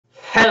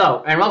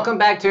Hello and welcome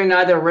back to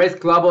another Risk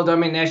Global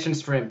Domination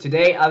stream.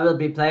 Today I will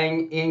be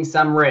playing in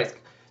some Risk.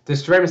 The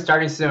stream is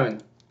starting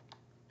soon.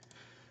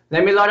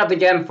 Let me load up the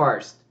game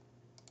first.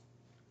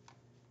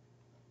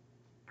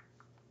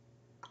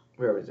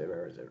 Where is it?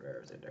 There it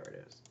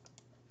is.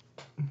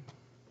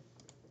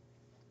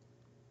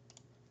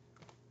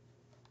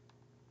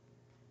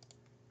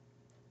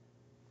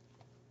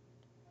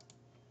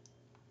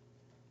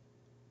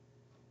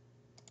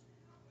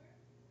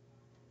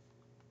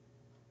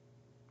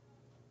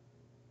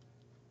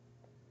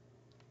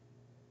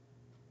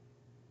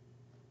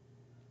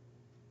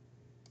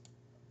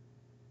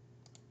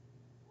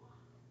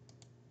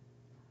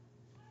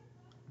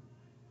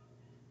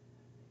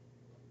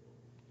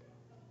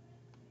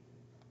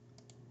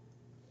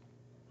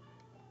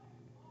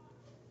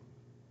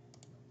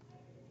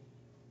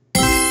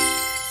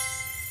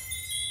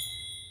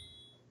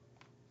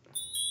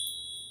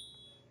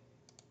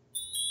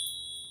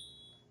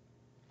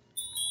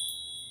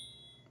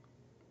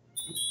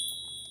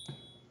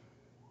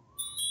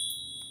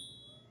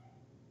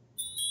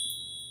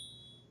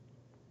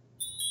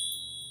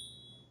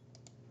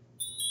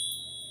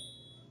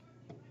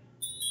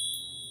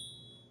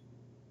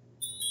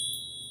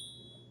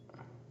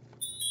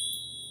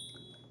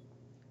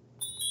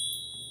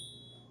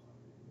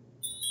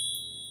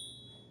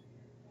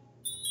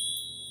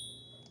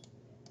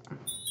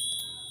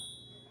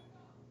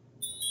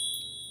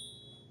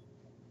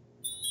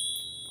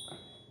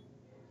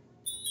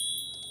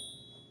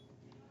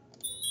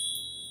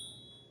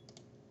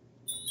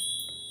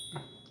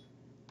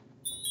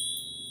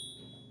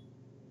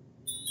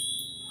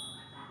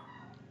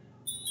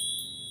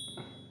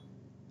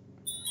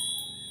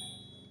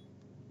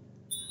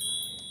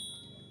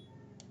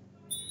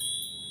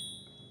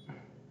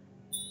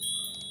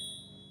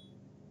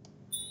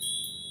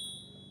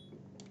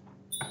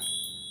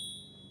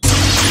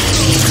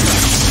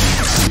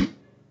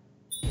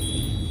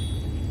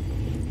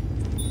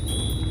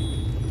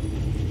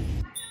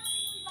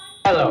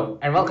 Hello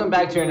and welcome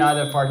back to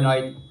another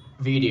Fortnite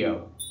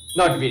video.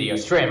 Not video,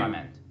 stream I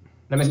meant.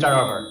 Let me start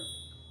over.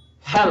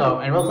 Hello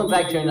and welcome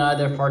back to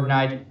another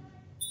Fortnite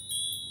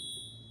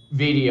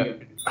video.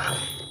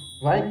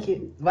 Why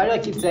do I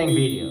keep saying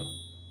video?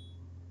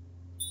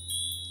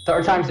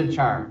 Third time's the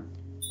charm.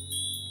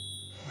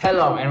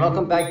 Hello and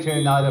welcome back to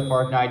another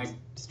Fortnite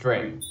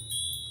stream.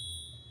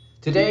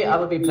 Today I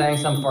will be playing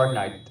some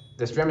Fortnite.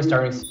 The stream is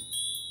starting.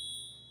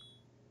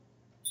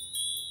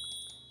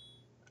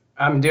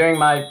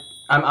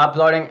 I'm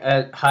uploading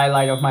a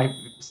highlight of my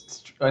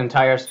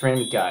entire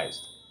stream, guys,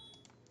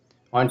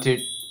 onto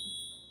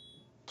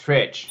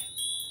Twitch.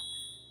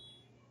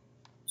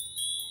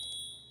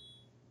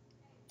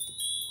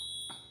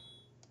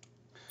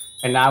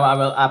 And now I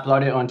will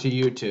upload it onto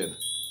YouTube.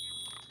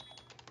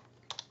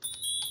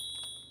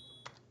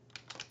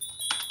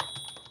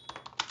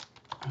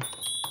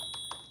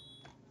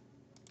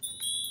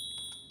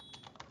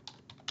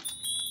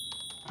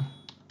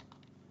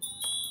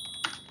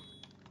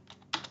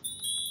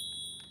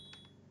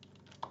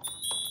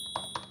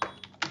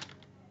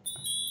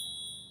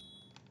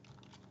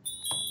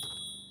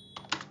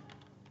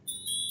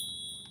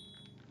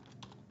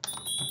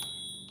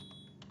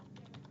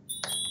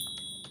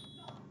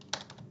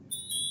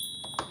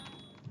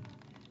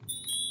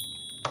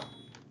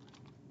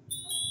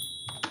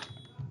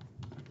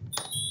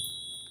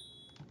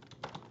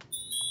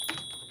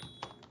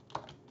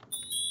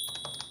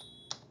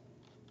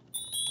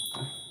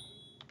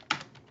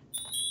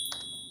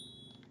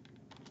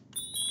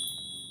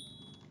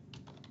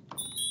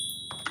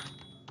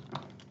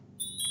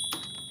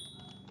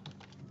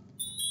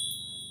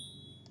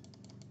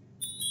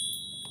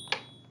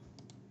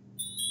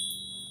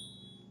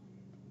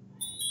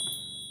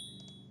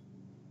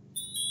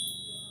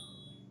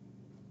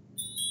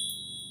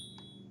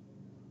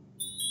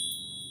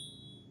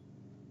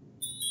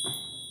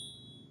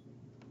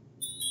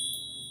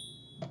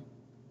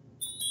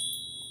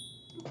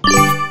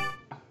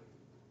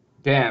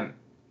 Damn,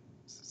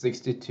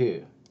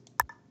 62.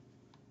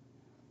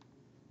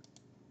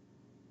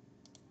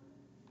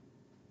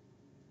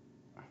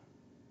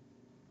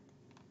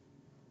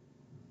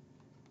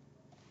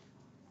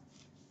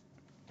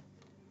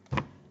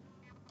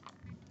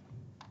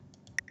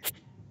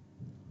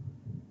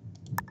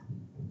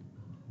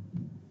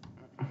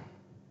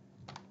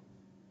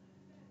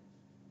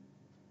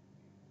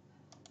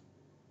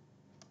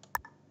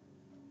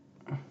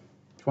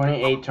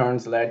 "28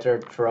 turns later,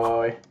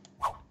 Troy."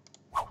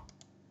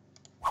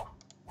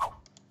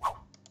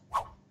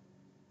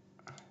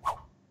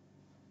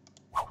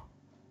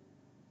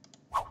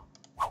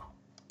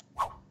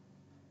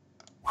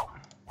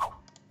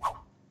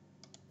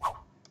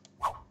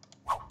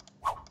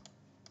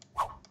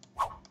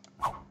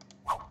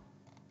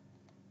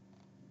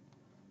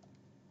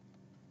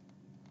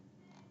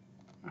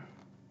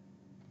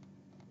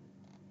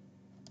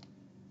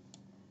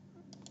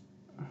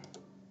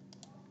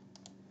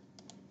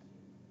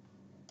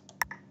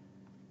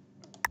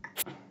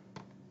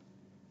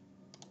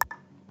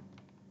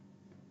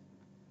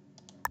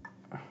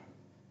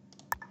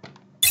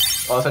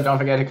 Also, don't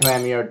forget to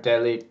claim your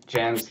daily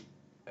gems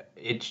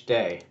each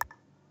day.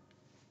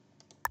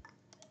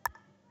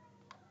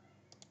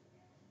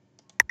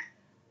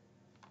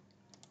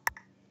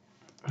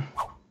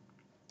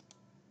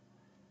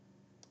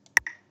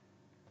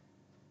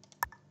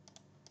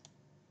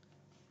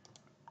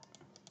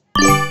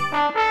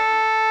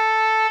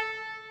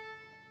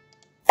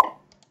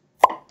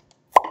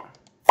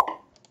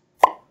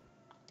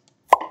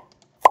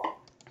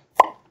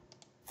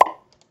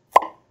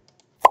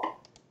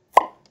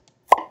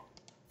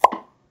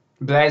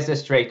 Blaze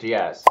District,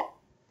 yes.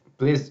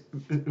 Please,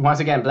 once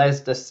again,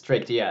 Blaze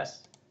District,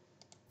 yes.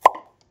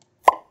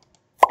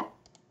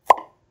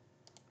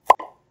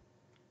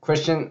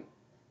 Christian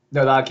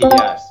the Lucky,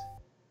 yes.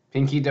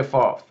 Pinky the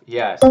Fourth,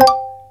 yes.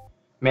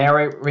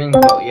 Mary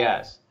Winkle,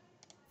 yes.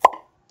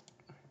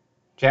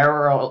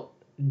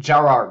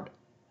 Gerard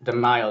the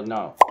Mild,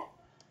 no.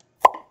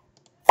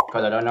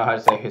 Because I don't know how to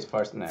say his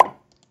first name.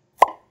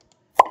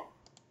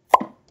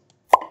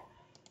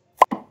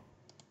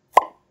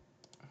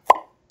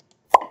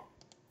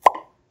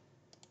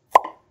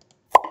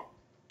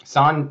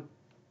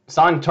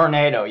 Sun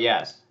Tornado,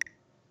 yes.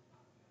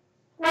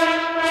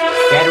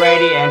 Get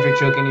ready, Andrew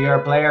Chukin. You're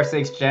player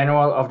 6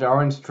 general of the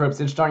Orange Troops.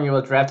 Each turn you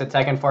will draft,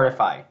 attack, and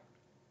fortify. I'm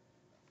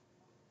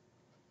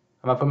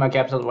gonna put my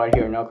capital right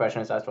here, no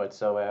questions asked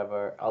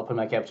whatsoever. I'll put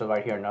my capital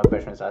right here, no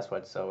questions asked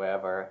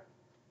whatsoever.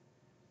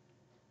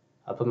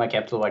 I'll put my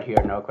capital right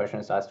here, no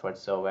questions asked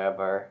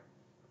whatsoever.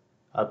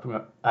 I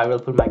will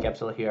put my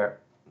capital here,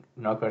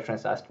 no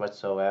questions asked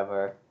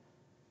whatsoever.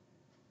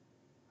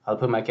 I'll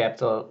put my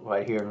capital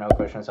right here, no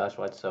questions asked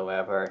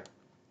whatsoever.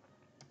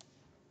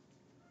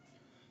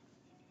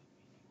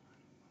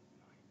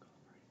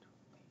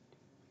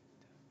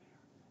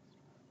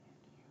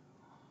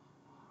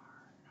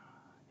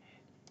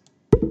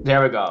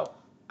 There we go.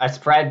 I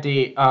spread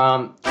the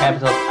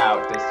capitals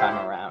out this time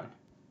around.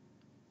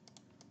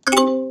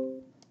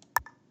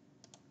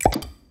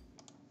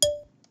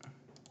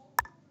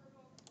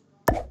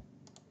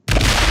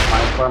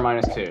 -4,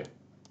 -2.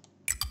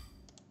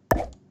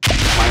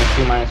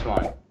 -2,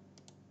 -1.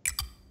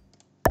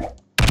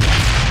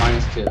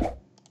 -2.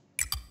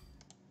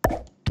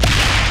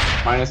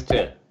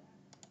 -2.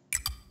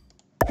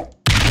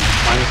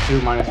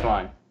 -2,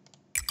 -1.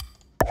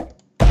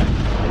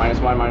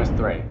 -1,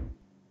 -3.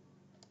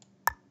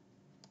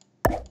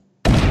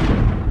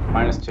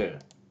 -2.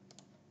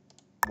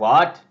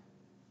 What?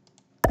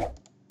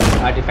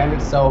 I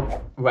defended so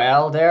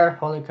well there?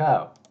 Holy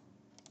cow.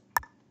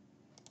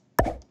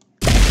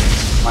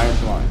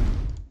 -1.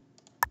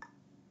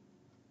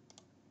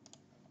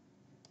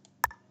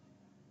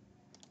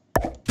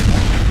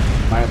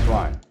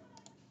 -1.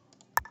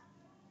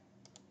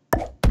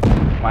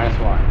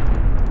 -1.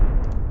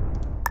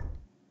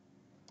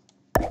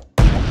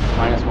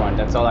 -1.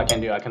 That's all I can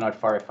do. I cannot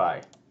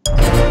fortify.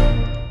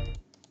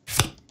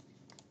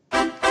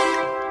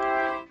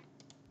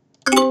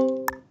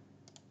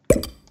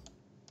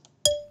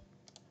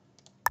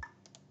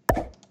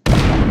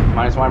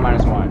 -1,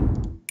 -1.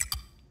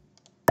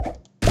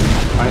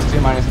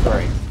 -2,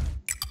 -3.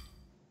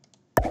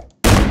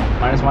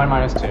 -1,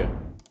 -2.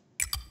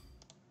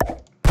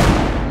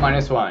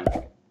 -1. -1.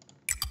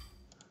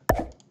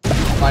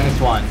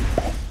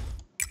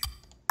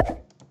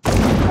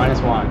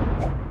 -1.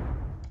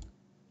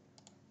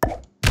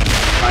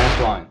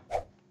 -1.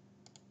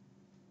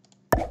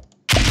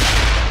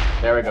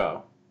 There we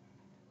go.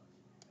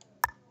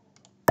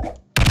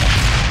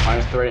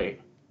 -3.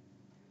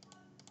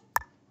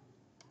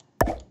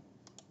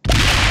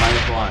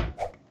 -1.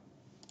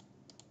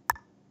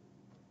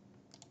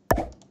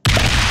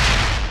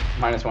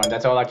 -1.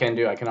 That's all I can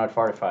do. I cannot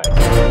fortify.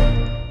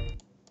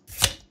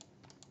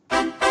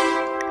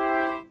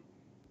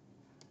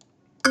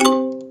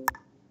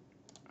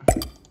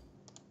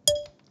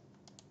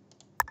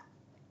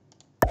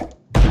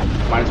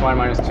 -1,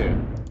 -2.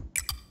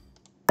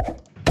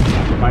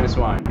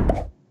 -1.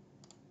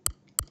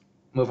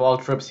 Move all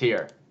troops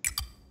here.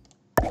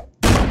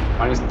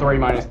 -3,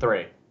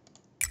 -3.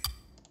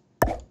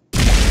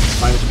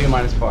 -2,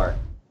 -4.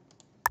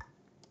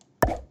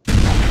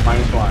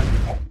 -1.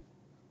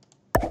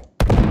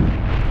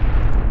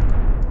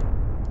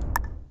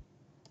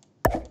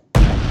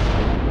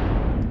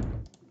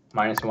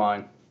 -1.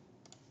 -1.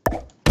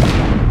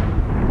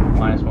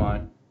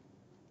 -1.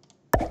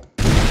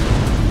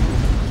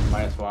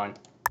 -1.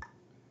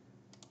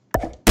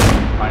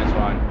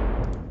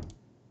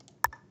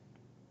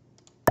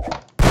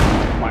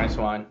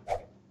 -1.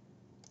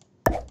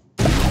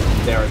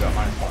 There we go,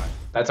 -1.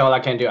 That's all I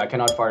can do. I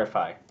cannot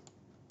fortify.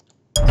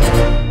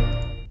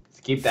 Let's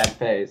keep that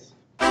pace.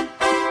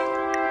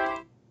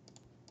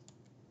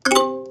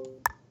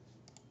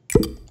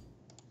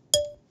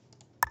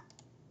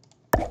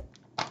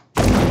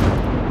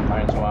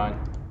 -1.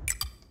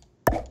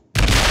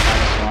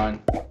 -1.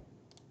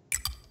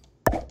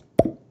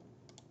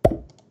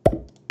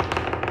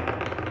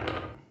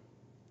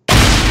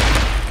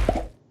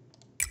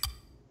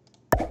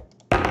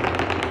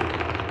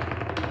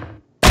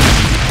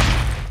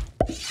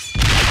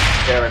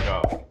 There we go.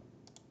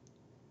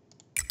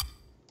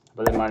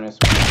 Bullet -1.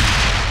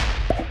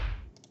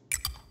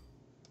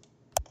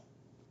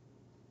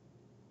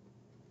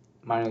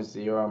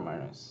 -0,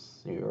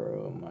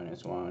 -0,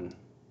 -1. -1.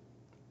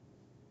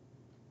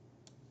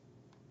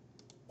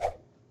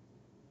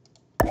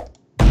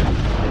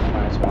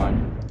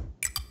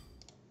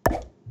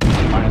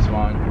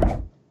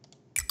 -1.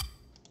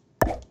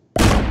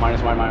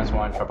 -1,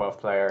 -1 for both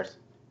players.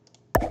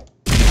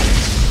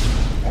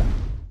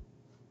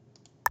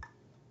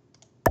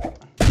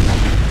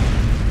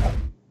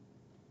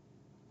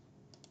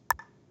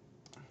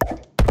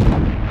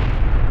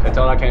 That's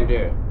all I can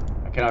do.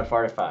 I cannot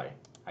fortify.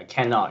 I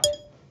cannot.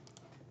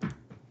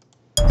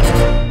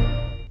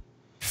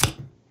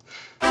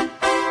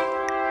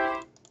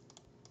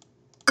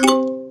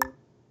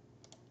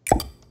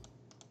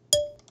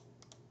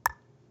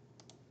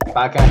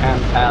 Buckingham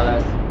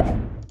Palace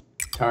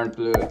turned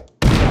blue. The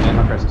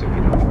Democrats took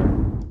it over.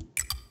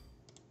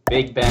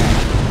 Big Ben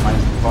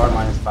 -4,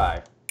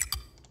 -5.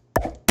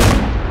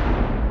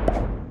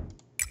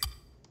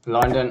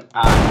 London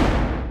Eye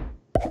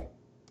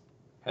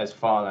has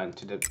fallen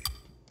to blue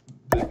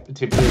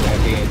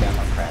aka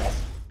Democrats.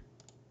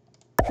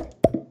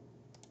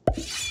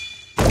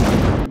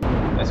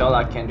 That's all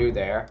I can do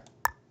there.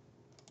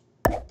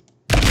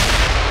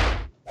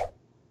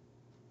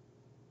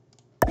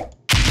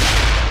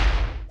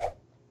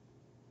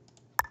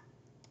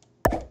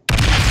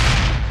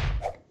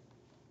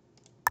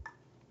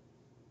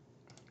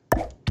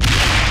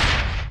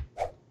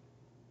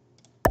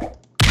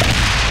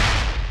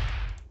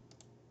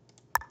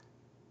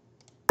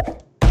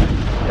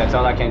 That's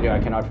all I can do. I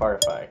cannot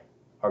fortify.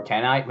 Or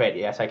can I? Wait,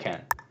 yes I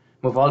can.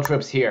 Move all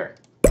troops here.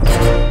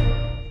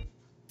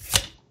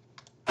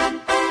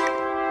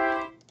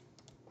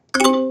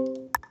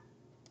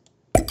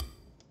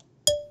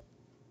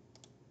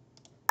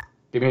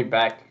 Give me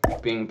back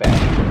Big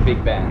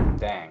Ben.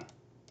 Dang.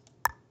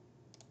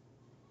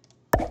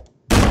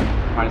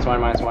 -1,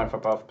 -1 for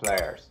both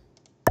players.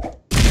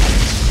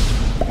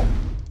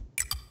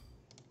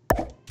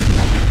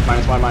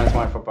 -1,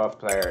 -1 for both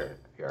players.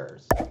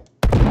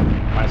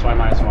 -1,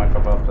 -1 for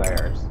both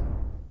players.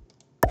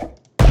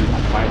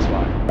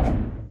 -1.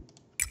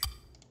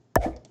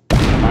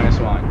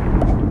 -1.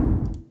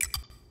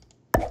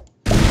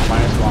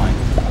 -1.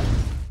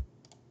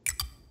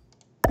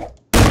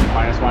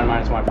 -1,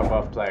 -1 for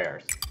both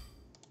players.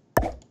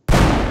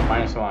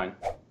 -1.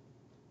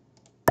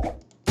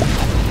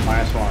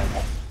 -1.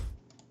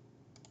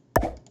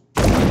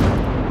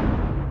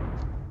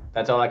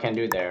 That's all I can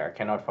do there. I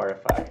cannot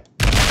fortify.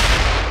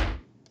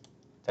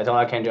 That's all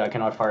I can do. I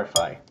cannot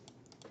fortify.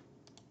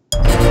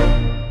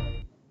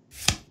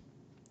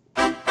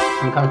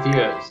 I'm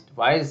confused.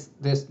 Why is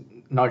this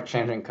not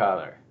changing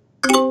color?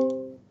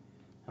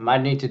 I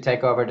might need to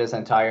take over this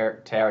entire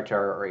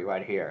territory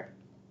right here.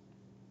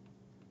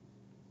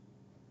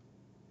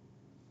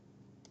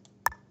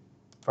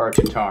 For it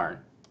to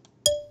turn.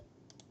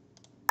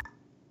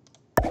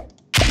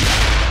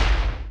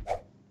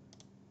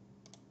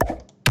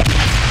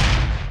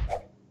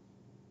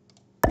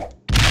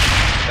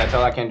 That's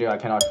all I can do. I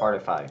cannot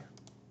fortify.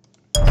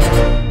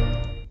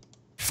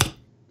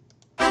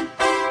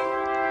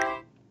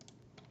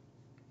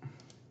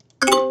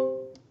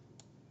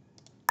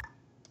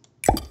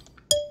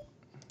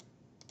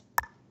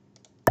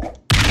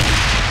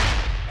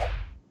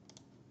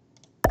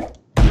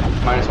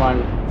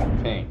 -1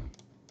 pink.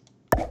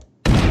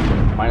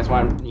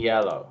 -1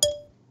 yellow.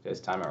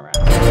 This time around.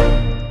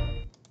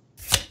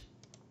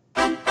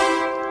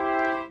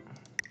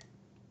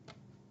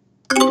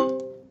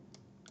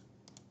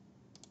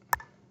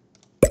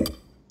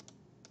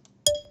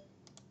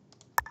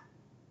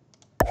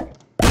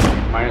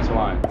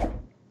 -1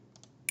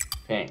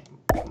 pink.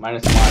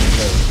 -1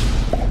 blue.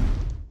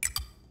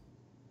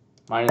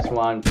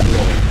 -1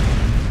 blue.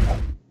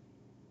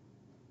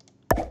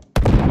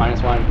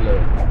 -1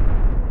 blue.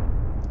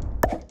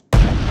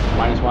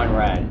 -1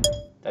 red.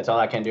 That's all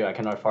I can do. I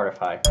cannot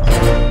fortify.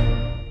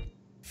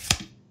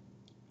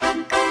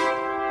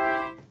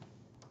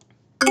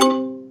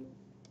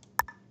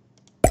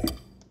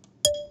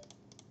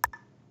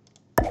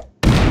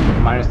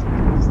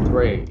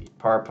 -3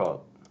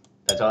 purple.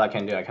 That's all I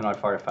can do. I cannot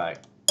fortify.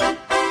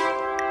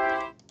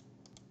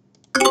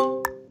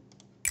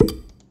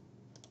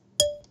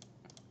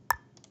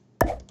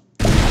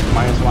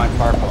 -1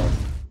 purple.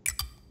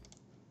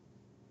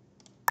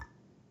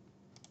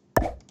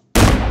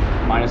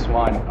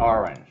 -1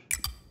 orange.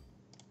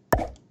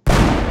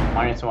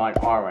 -1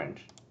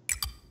 orange.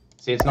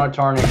 See, it's not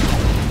turning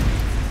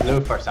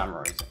blue for some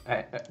reason.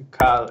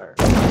 Color.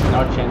 It's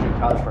not changing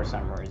color for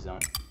some reason.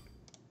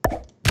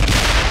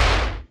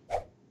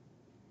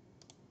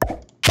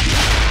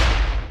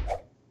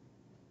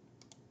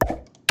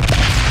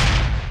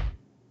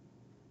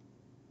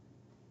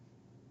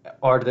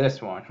 Or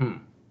this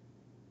one.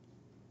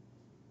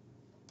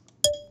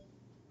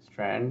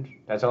 Strange.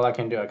 That's all I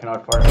can do. I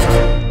cannot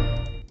fortify.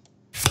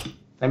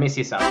 Let me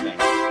see something.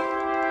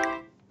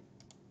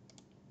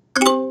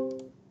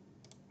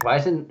 Why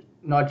is it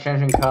not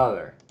changing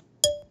color?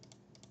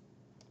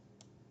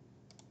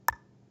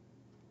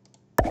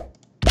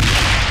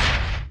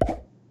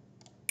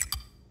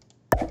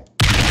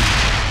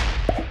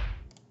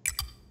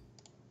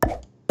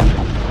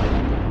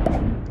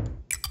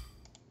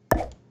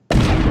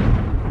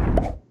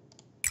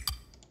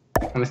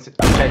 I'm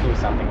checking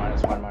something. -1,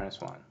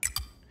 -1.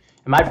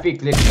 It might be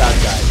glitched out,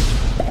 guys.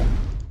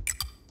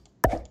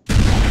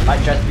 It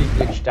might just be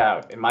glitched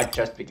out. It might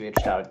just be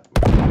glitched out.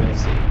 We'll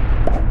see.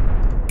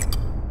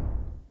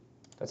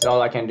 That's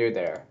all I can do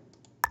there.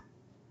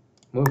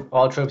 Move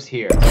all troops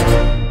here.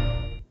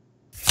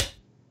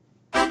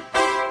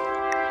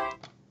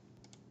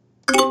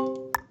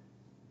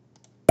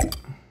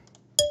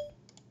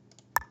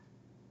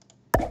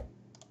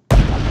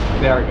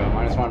 There we go.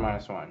 -1,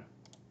 -1.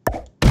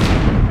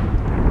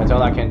 That's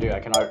all I can do. I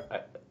cannot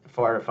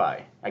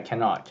fortify. I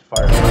cannot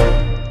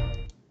fortify.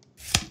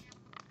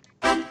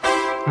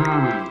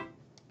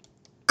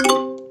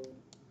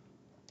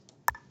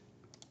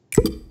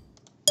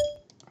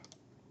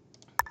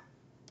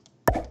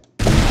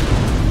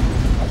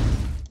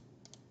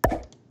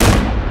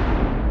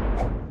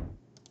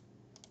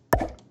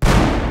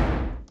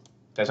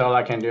 That's all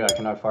I can do. I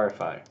cannot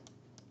fortify.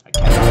 I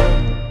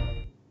cannot.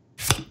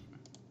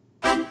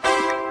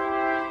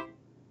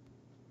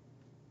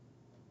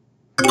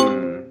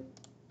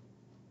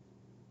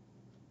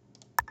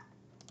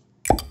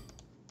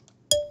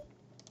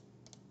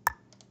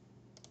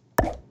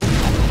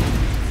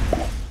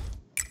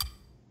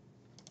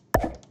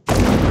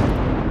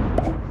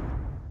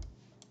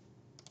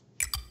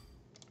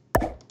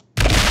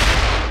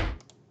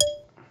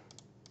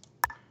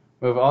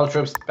 Move all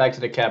troops back to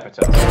the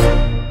capital.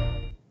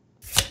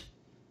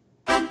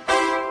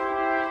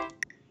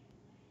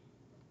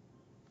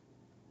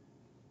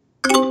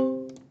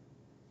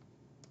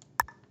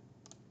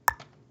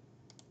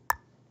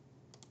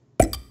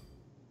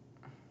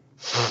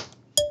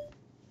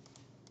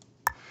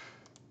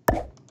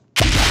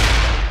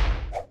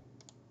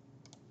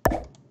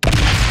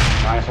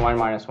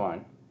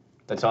 -1.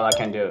 That's all I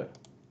can do.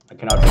 I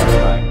cannot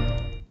fortify.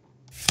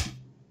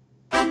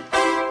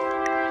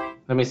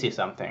 Let me see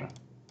something.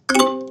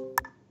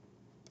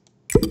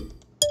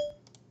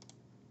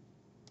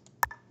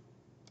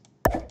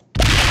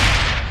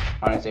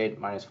 -8,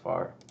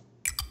 -4.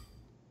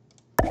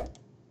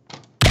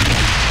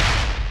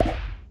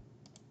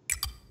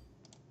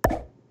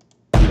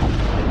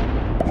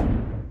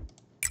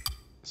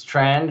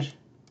 Strange.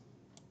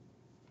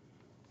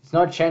 It's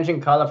not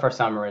changing color for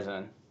some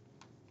reason.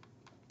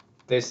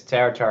 This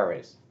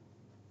territories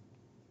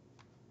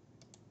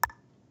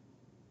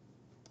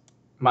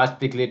must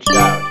be glitched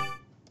out.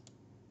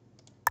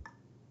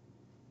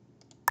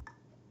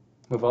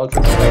 Move all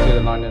troops back to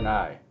the London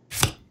Eye.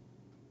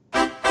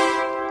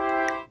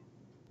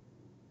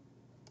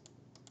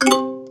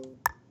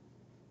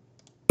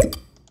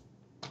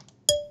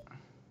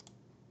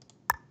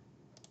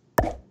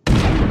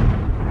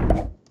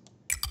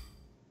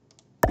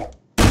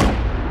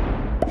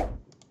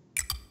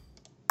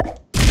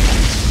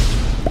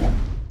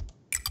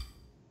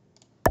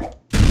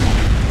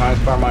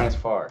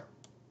 -4.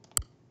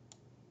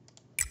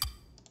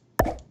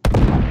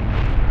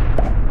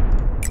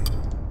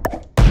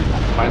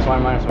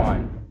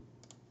 -1.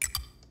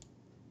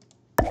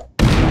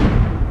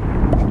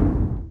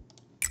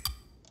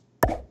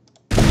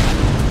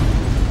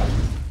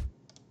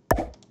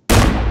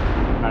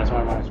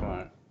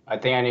 -1. I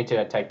think I need to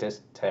attack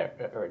this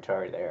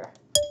territory there.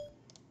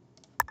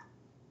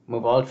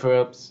 Move all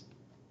troops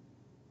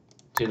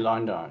to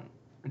London.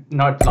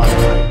 Not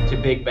London, to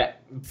Big Ben.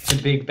 To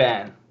Big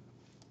Ben.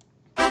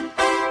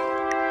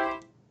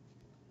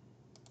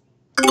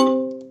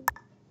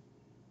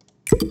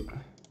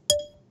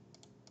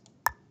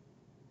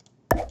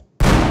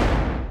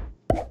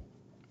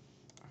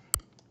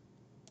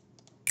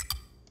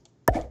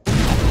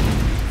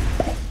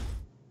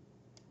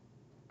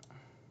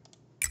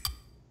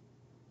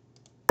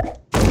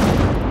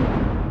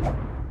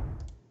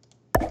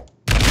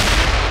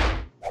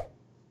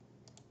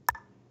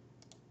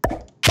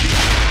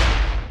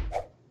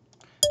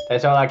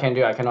 That's all I can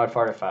do. I cannot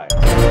fortify.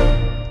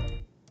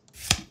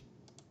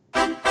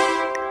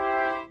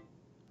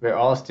 We're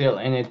all still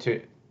in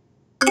it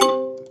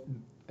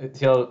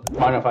until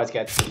one of us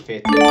gets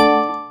defeated.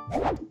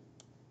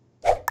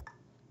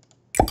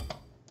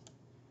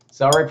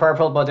 Sorry,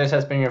 Purple, but this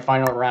has been your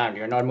final round.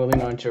 You're not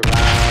moving on to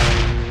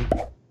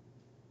round...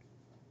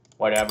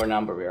 whatever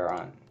number we are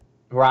on.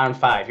 Round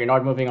 5. You're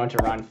not moving on to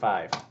round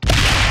 5.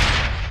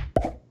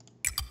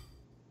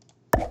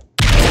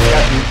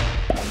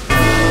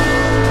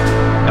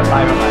 The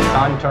 5 of my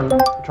son,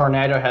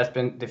 Tornado, has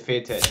been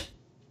defeated.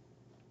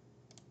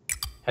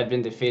 Had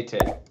been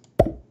defeated.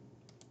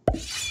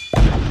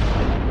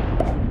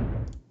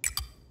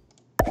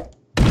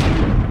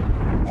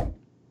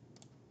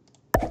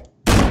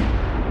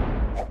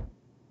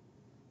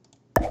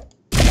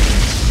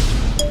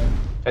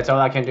 That's all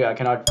I can do. I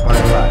cannot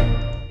fortify.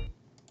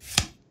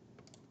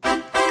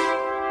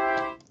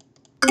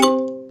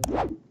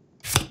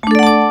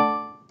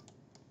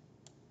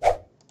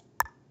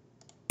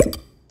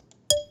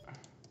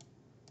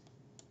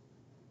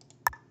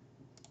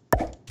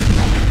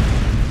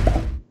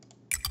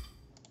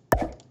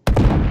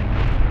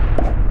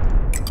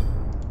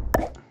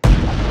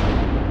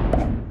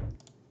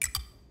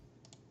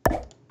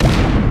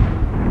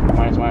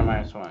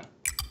 -1.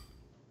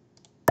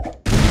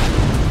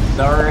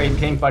 Sorry,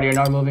 pink, but you're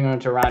not moving on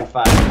to round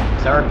 5.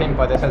 Sorry, pink,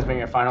 but this has been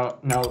your final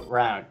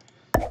round.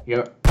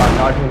 You are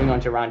not moving on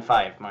to round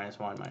 5.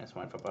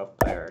 -1 for both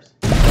players.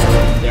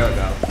 There we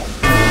go.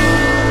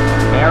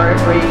 Fairy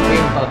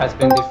Winkle has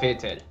been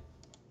defeated.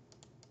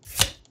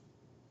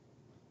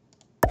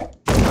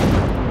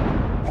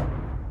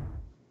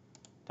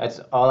 That's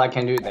all I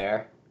can do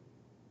there.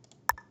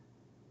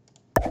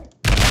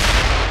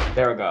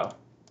 There we go.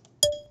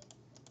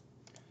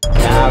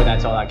 Now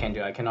that's all I can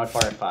do. I cannot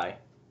fortify.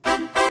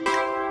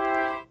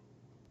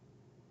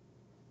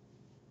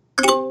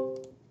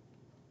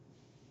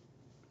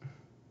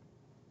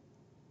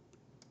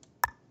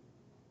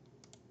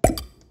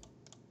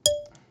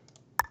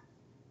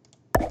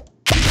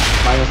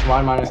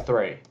 -1,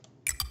 -3.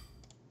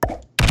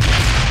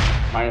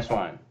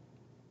 -1.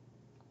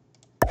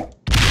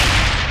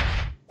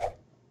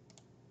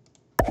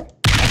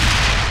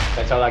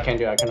 That's all I can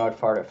do. I cannot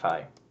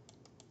fortify.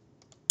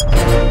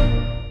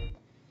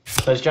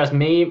 So it's just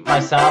me,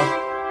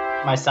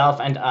 myself,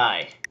 and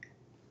I.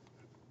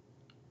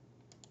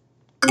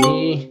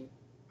 Me,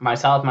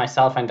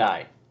 myself, and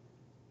I.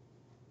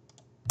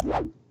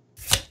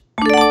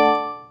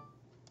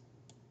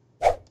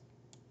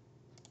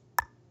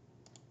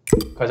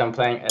 Because I'm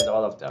playing as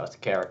all of those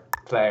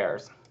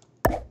players.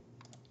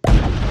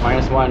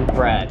 -1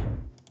 red.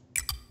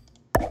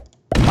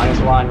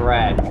 -1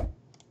 red.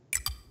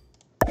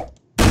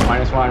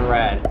 -1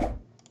 red.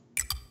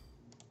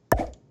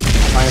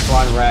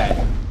 -1 red.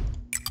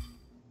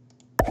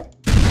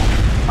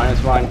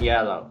 -1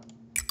 yellow.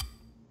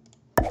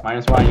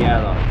 -1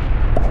 yellow.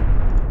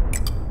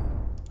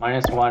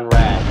 -1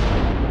 red.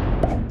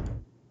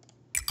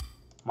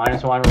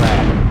 -1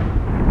 red.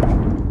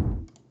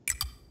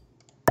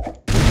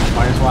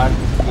 -1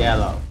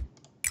 yellow.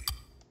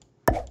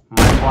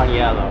 -1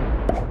 yellow.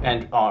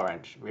 And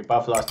orange. We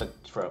both lost the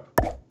troop.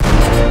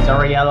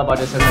 Sorry, yellow, but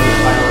this is the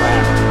final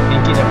round.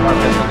 Pinky the Pork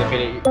has been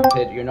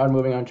defeated. You're not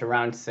moving on to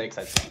round 6,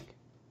 I think.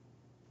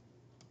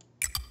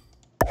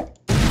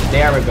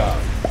 There we go.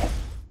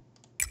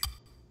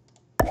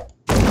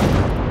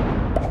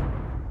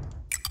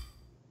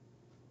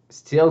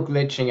 Still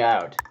glitching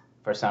out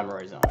for some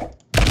reason.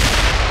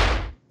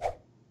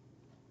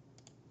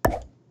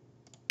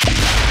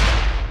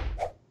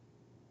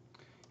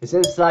 It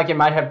seems like it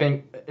might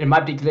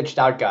be glitched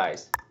out,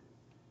 guys.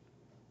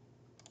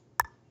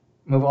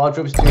 Move all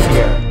troops to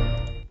here.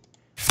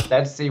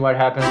 Let's see what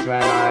happens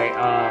when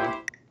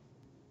I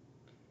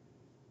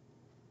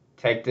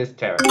take this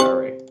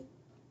territory.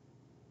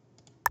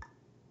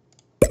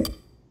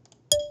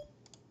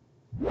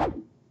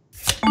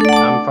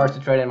 I'm forced to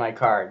trade in my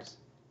cards.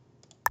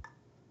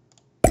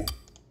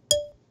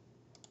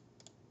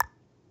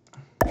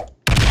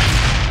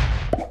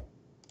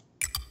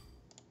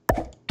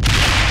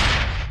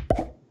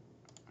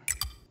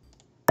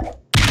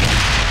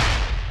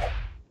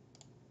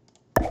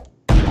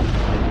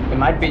 It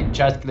might be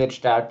just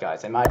glitched out,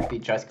 guys. It might be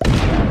just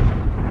glitched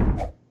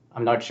out.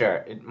 I'm not sure.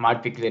 It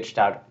might be glitched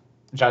out.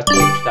 Just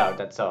glitched out,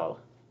 that's all.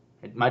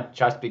 It might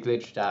just be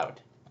glitched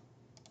out.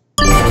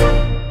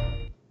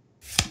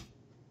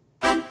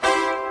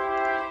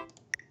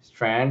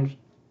 Strange.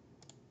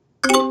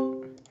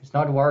 It's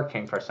not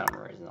working for some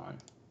reason.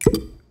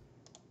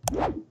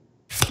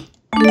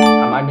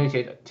 I might need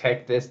to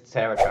take this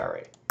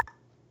territory.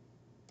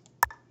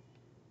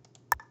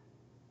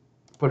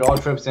 Put all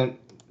troops in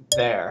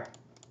there.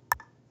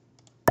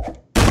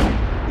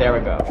 There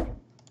we go.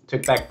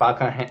 Took back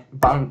Buckingham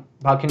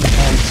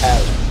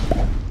Palace.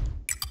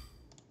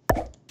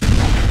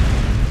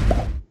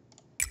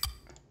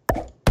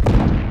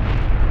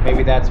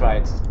 Maybe that's why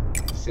it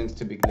seems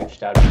to be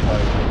glitched out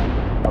because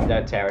of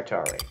that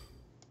territory.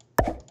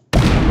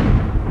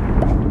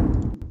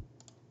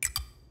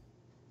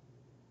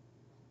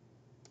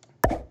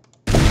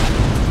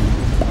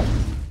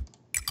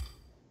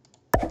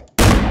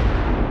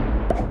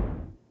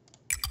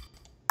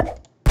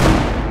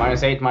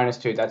 -8,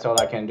 -2, that's all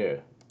I can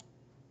do.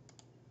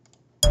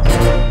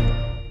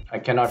 I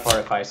cannot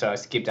fortify, so I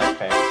skip that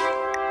phase.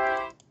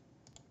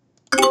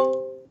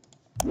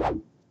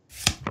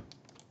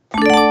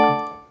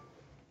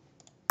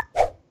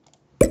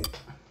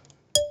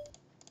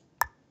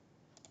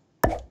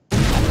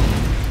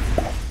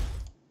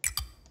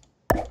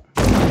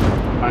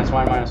 -1,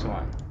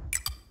 -1.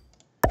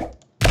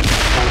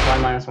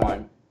 -1.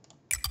 -1.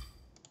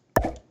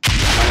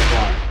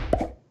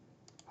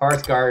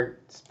 Horse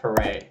Guards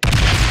Parade.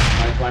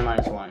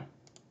 -1.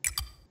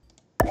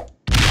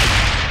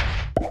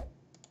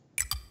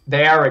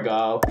 There we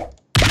go.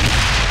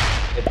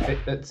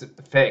 It's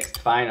fixed,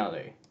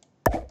 finally.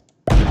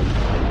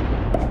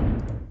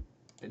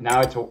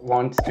 Now it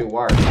wants to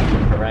work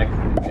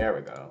correctly. There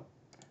we go.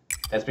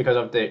 That's because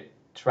of the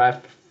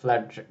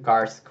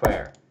Trafalgar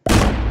Square.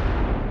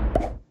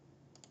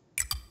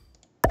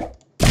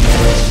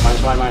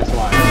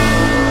 -1.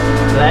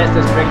 The last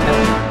district has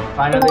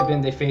finally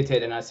been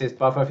defeated and assists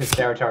both of his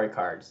territory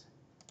cards.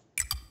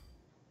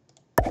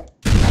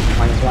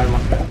 -1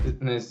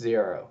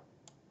 -0.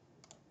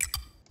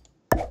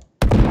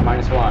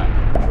 -1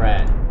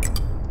 red.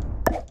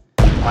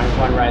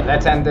 -1 right.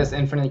 Let's end this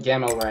infinite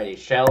game already,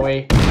 shall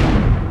we?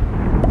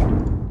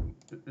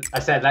 I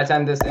said, let's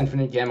end this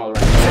infinite game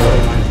already. Shall we?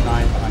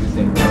 -9,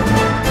 -8.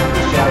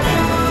 We shall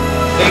end it.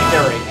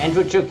 Victory!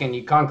 Andrew Chukin,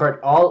 you conquered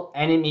all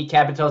enemy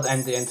capitals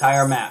and the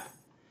entire map.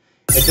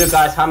 It took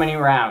us how many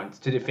rounds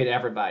to defeat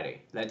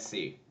everybody? Let's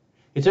see.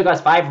 It took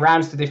us 5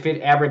 rounds to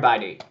defeat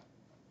everybody.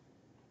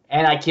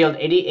 And I killed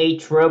 88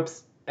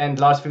 troops and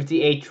lost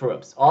 58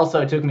 troops.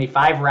 Also, it took me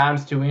 5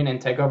 rounds to win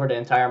and take over the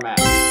entire map.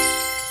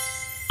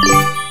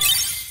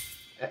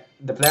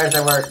 The players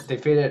that were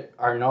defeated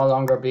are no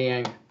longer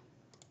being...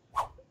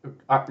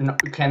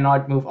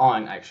 cannot move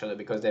on, actually,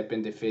 because they've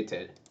been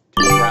defeated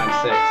to round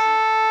 6.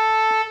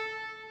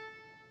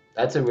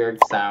 That's a weird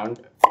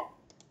sound.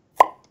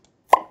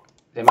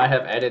 They might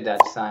have added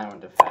that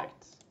sound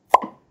effects.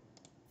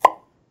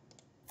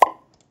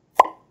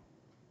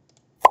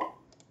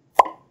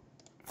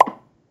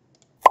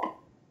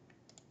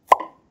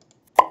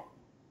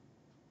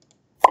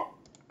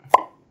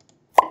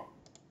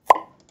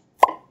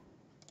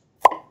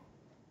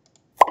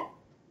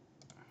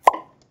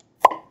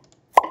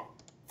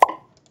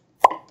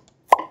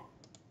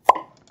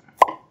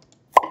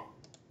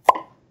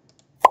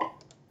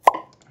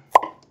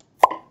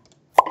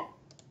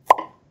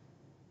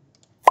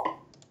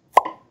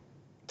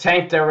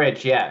 Tank the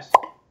Ridge, yes.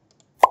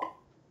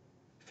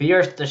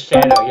 Fierce the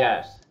Shadow,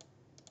 yes.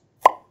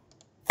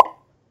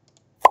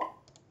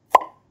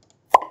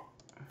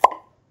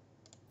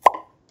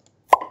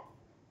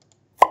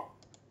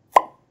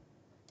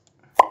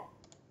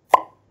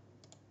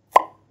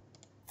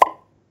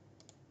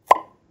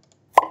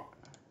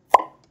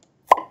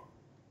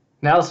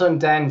 Nelson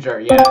Danger,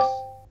 yes.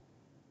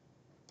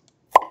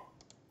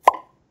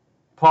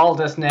 Paul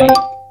the Snake,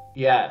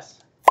 yes.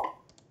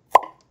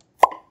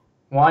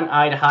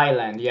 One-Eyed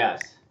Highland, yes.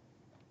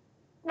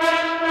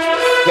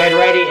 Get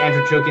ready,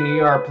 Andrew Chukin.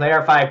 You are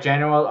player 5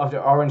 general of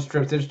the Orange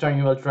troops. This turn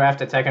you will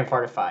draft, attack, and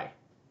fortify.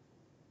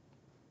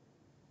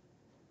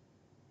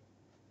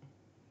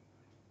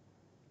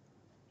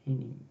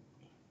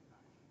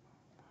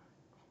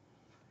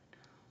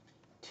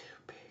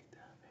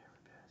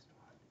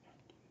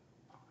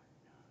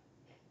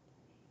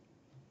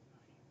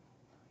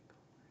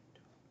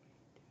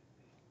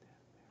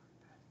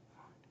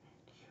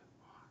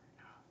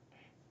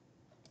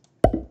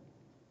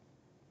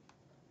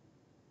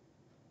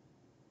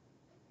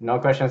 No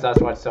questions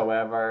asked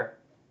whatsoever.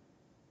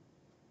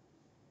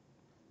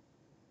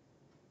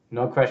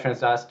 No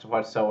questions asked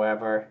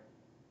whatsoever.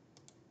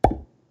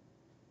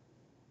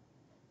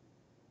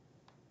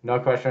 No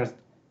questions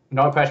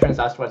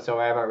asked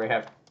whatsoever. We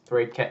have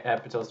 3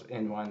 capitals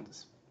in one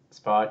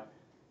spot.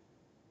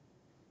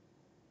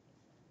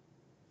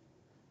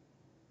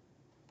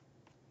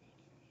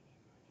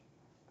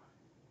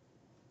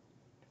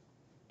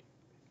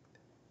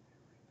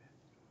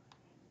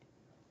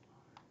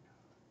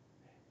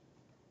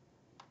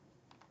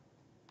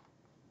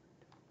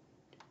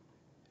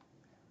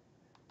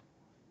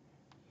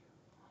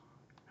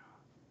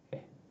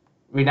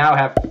 We now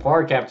have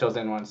 4 capitals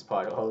in one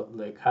spot.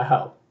 Holy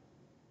cow.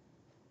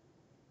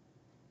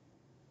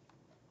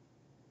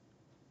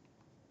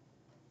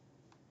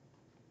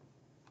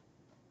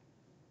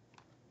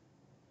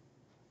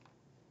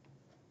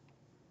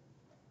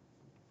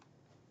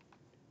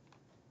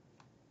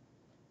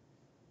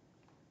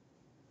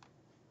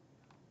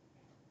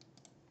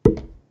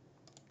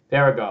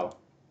 There we go.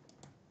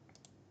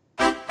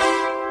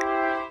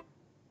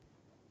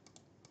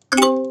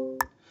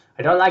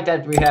 I don't like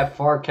that we have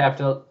 4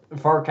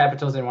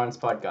 capitals in one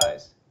spot,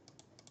 guys.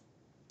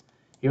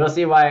 You will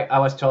see why I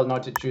was told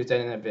not to choose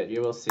that in a bit.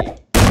 You will see.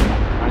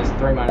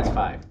 -3,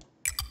 -5.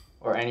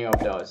 Or any of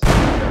those.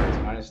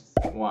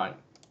 -1.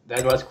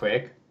 That was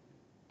quick.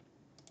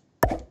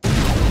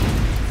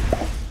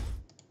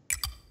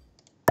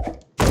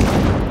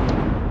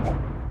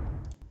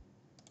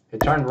 It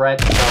turned red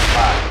so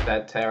fast,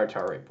 that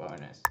territory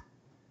bonus.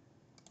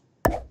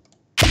 I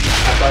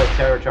got a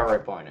territory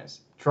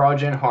bonus.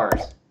 Trojan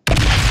Horse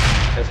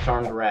has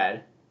turned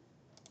red.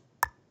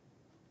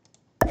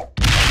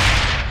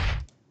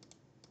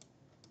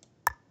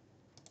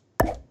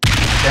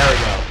 There we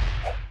go.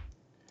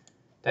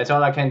 That's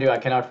all I can do. I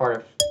cannot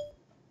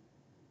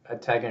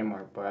attack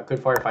anymore, but I could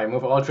fortify.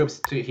 Move all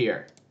troops to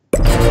here.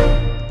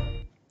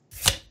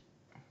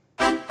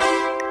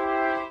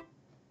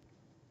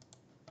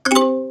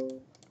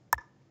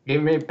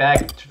 Give me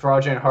back to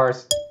Trojan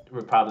Horse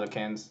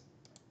Republicans.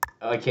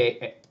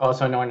 Okay,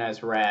 also known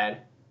as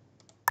RAD.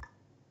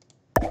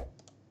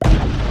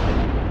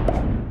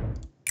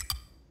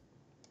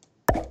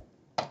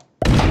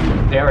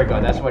 There we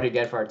go, that's what you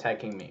get for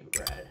attacking me,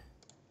 RAD.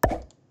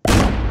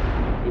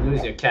 You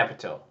lose your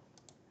capital.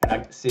 And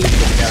I see the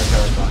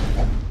territory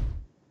bonus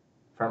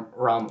from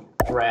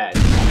RAD.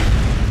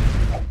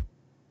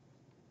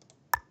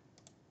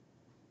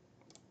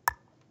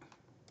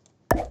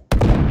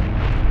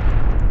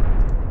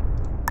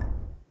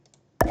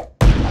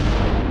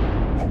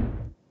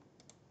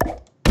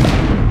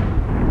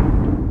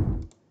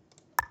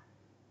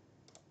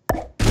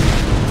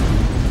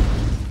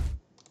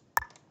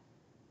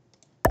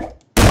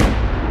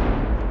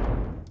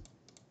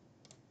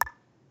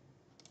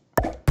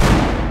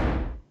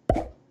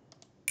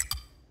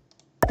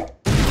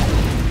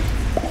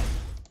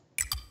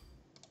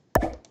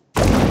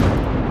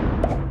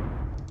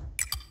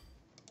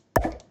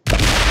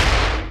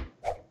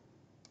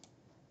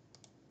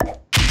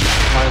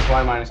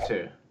 -1,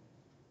 -2.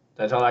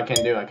 That's all I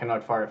can do. I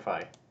cannot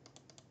fortify.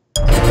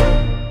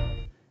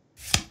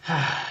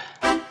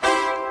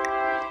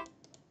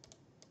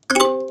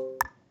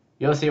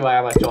 You'll see why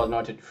I was told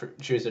not to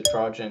choose a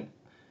Trojan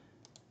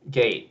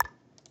gate.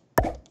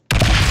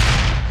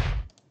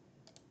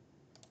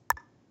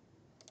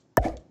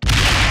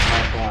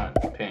 -1,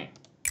 pink.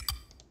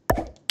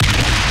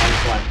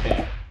 -1,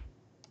 pink.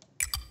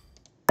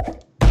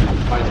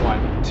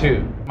 -1,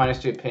 2.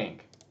 -2,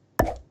 pink.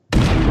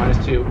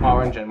 -2,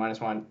 orange, and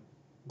 -1,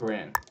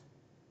 green.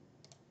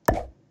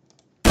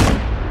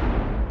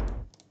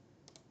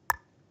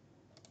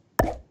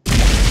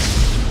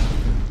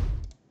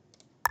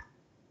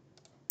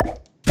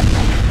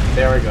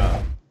 There we go.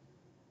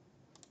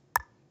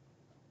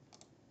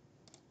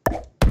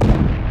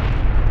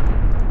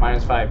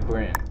 -5,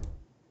 green.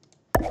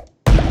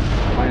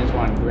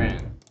 -1, green.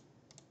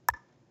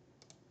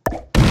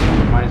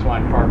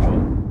 -1, purple.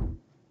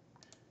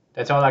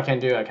 That's all I can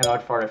do. I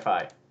cannot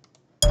fortify.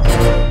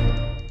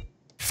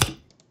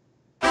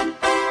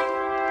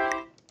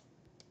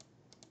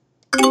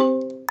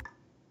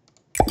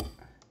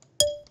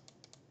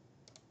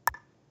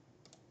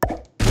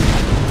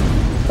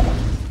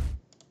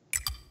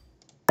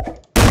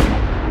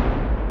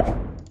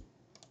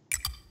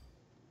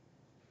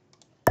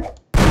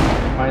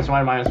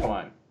 -1,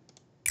 -1.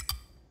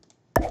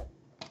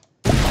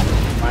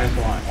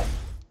 -1.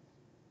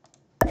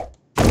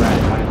 Red,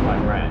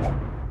 -1, red.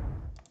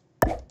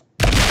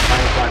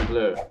 -1,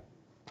 blue.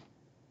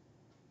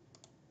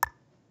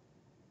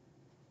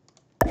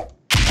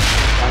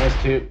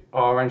 -2,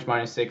 orange,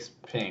 -6,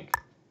 pink.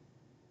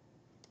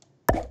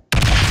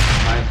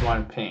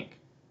 -1, pink.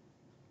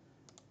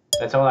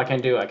 That's all I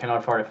can do. I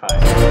cannot fortify.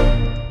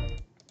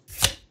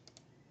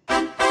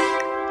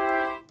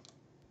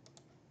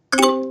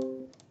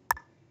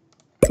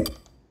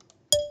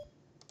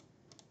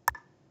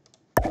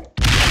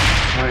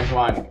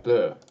 -1,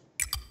 blue.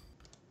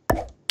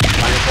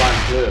 -1,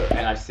 blue,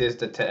 and I seized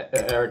the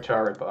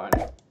territory bond.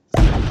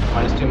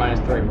 -2,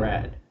 -3,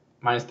 red.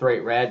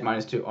 -3, red,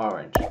 -2,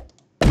 orange.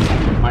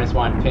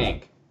 -1,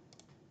 pink.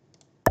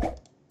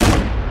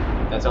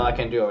 That's all I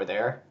can do over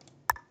there.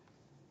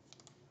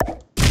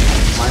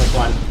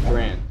 -1,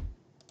 green.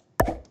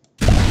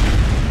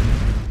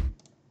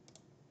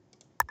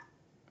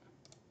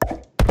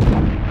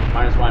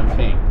 -1,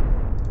 pink.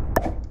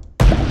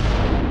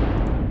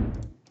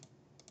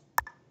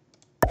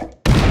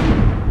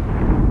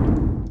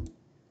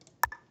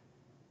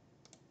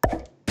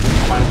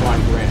 -1,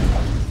 green.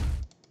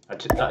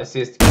 I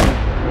seized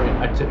green.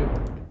 I took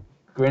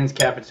Green's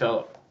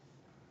capital.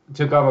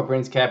 Took over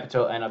Green's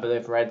capital, and I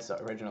believe Red's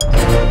original.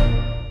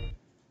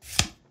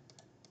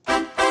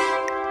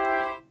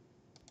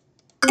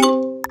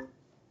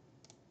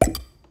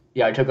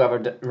 Yeah, I took over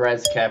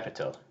Red's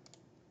capital.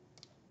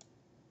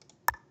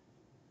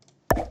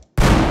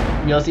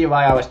 You'll see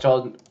why I was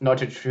told not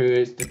to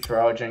choose the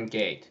Trojan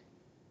gate.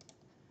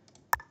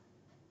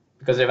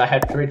 Because if I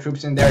had 3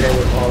 troops in there, they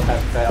would all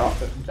have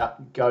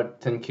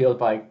gotten killed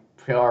by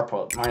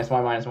purple.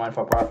 -1, -1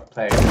 for purple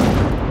players.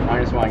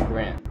 -1,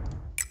 green.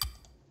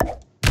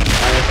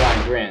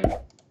 -1, green.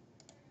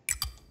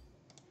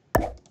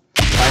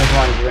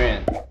 -1,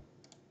 green.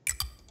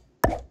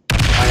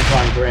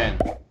 -1, green.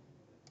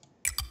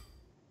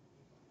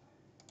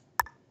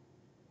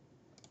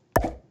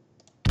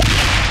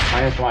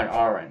 -1,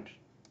 orange.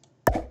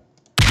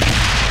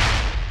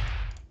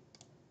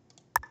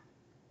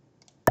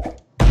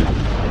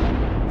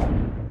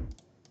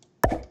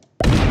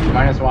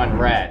 -1,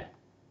 red.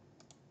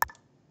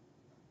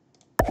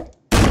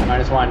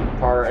 -1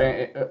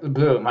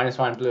 blue.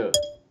 -1, blue.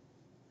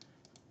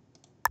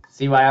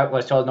 See why I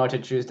was told not to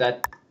choose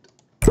that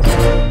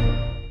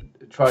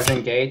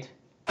Trojan gate?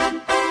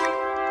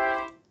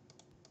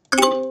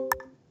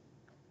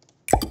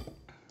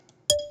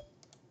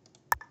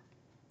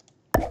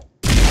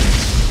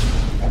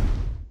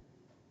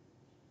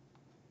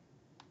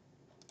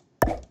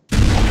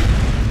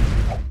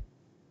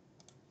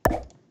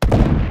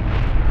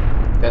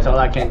 That's all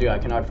I can do. I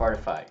cannot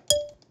fortify.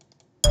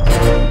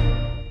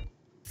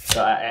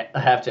 So I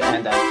have to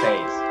end that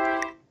phase.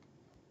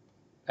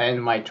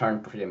 End my turn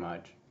pretty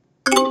much.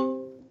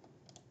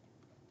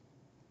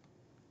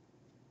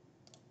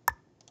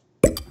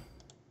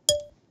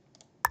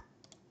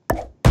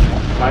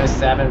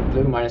 -7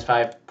 blue,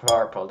 -5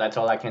 purple. That's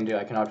all I can do.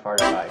 I cannot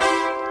fortify.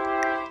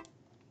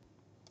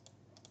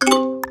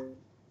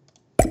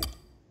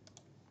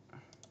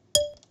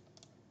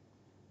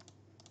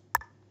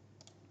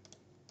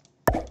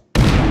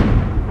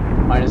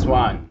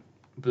 -1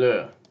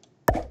 blue.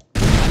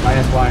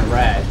 -1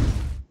 red.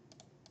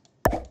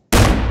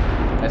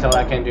 That's all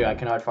I can do. I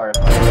cannot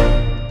fortify.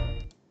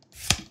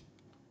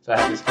 So I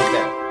have to skip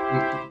that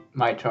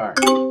my turn.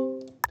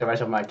 The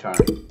rest of my turn.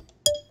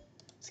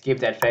 Skip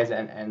that phase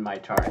and end my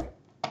turn.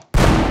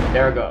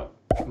 There we go.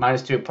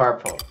 -2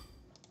 purple.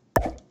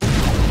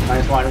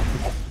 -1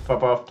 for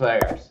both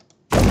players.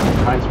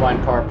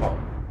 -1 purple.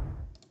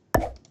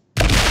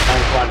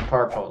 -1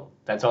 purple.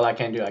 That's all I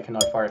can do. I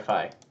cannot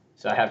fortify.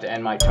 So I have to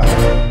end my turn.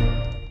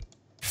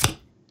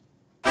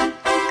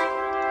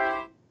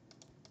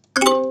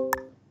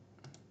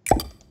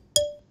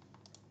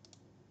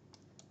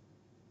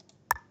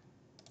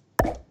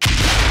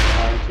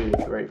 2,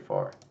 3,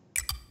 4.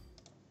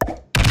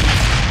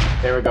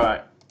 There we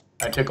go.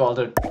 I took all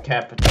the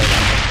capital on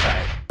this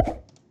side.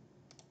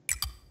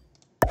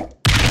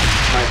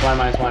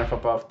 -1 for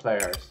both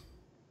players.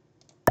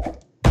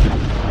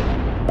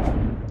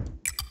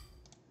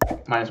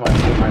 -1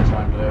 blue,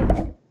 -1 blue.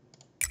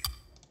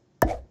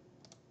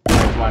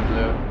 -1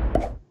 blue.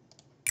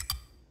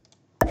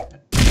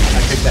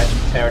 I took that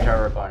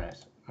territory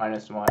bonus. -1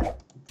 red,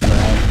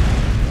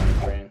 1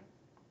 green.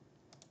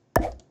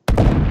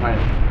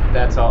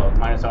 That's all.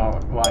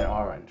 -1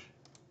 orange.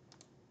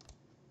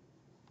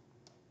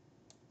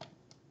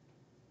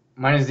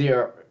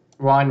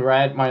 -1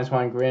 red,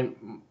 -1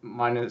 green,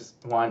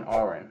 -1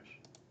 orange.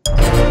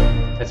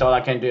 That's all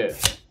I can do.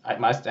 I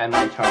must end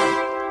my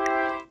turn.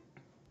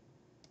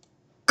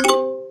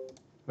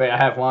 Wait, I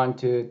have 1,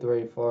 2,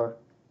 3, 4,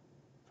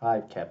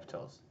 5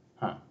 capitals.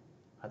 Huh.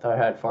 I thought I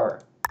had 4.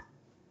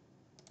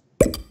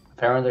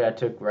 Apparently I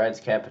took red's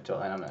capital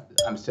and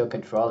I'm still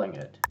controlling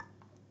it.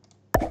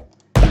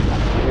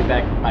 Give me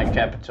back my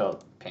capital,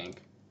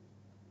 pink.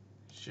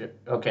 Sure.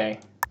 Okay,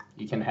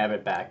 you can have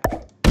it back.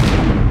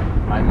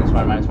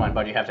 -1, -1,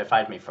 but you have to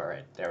fight me for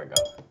it. There we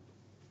go.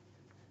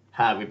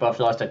 Ha, we both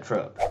lost a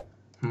troop.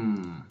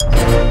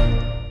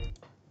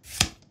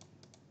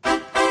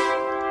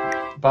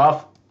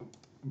 Both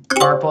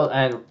purple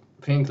and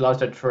pink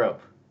lost a troop.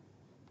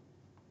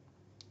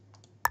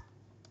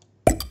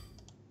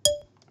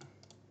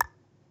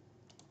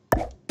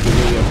 Give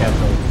me your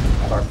capital,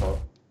 purple.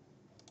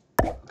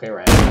 Okay,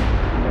 right.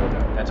 There we go.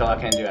 That's all I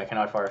can do. I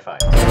cannot fortify.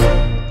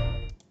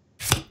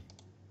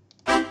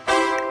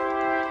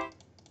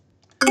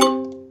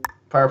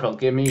 Purple,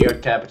 give me your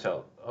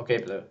capital. Okay,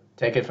 blue.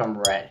 Take it from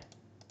red.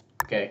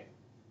 Okay.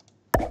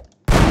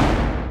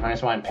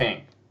 -1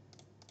 pink.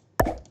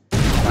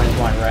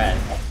 -1 red.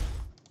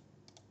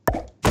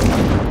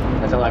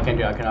 That's all I can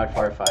do. I cannot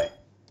fortify.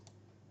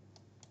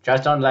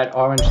 Just don't let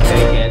orange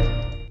take it.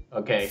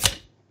 Okay.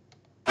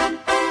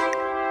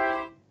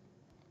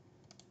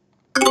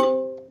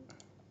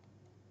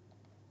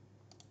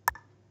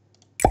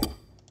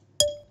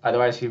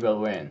 Otherwise he will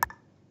win.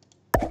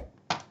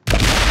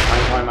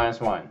 -1,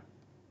 -1.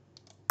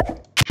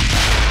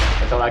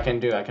 That's all I can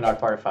do. I cannot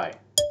fortify.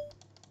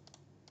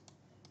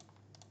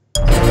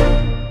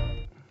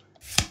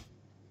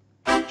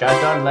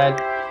 Just don't let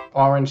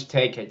orange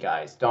take it,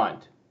 guys.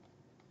 Don't.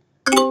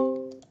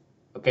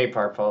 Okay,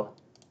 purple.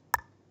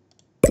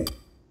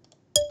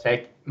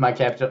 Take my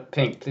capital.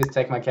 Pink, please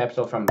take my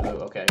capital from blue.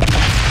 Okay.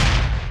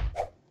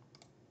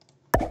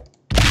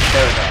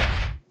 There we go.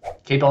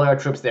 Keep all your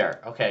troops there.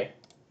 Okay.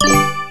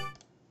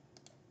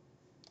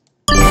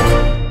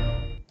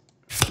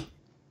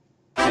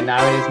 And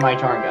now it is my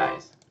turn,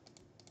 guys.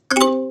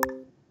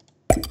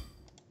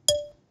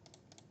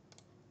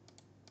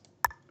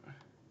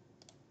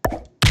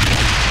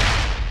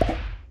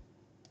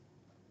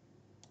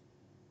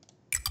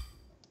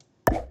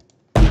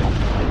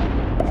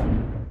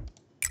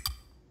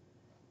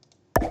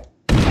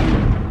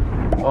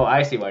 Oh,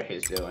 I see what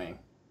he's doing.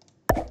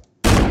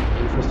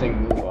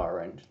 Interesting move,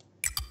 orange.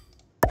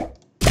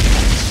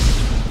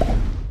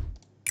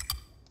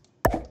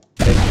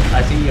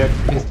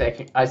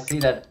 I see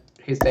that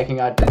he's taking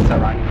out the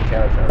surrounding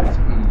territories.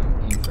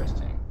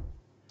 Interesting.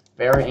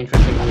 Very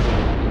interesting move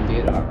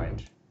indeed,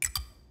 orange.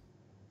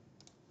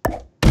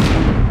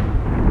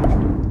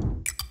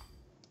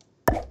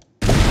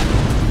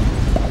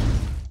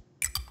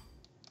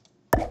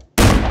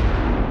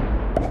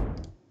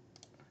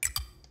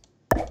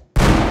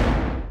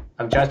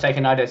 I'm just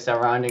taking out the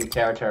surrounding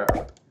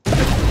territories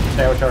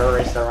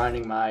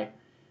surrounding my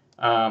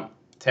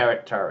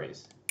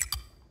territories.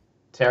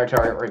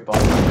 Territory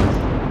bonuses.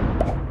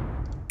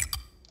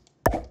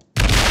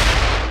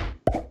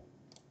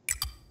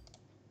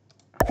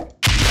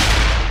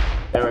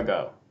 There we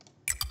go.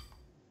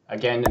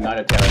 Again,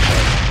 another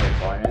territory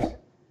bonus.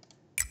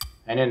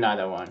 And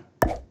another one.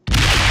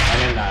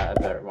 And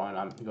another one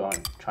I'm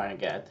trying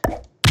to get.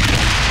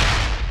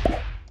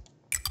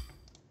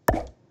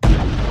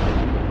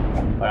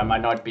 But I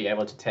might not be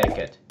able to take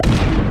it.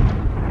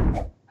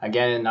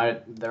 Again,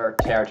 another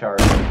territory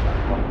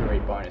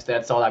bonus.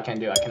 That's all I can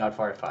do. I cannot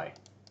fortify.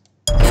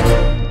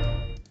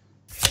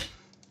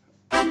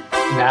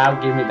 Now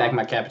give me back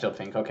my capital,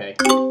 pink. Okay.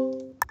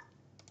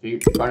 You're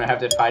gonna have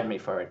to fight me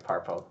for it,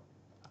 purple.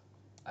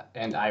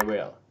 And I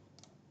will.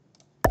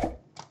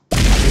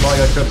 Keep all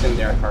your troops in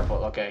there,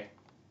 purple. Okay.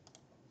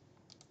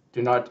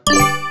 Do not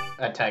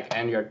attack.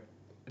 End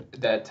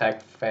the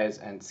attack phase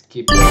and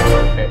skip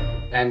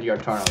end your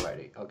turn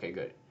already. Okay,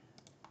 good.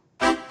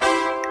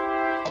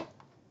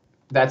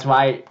 That's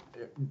why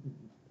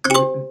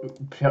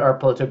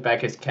purple took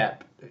back his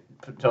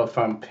capital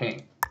from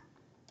pink.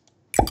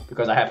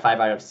 Because I have 5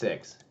 out of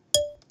 6.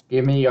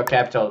 Give me your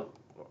capital.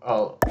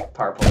 Oh,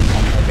 purple.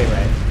 Okay,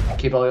 right.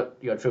 Keep all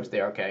your troops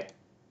there, okay.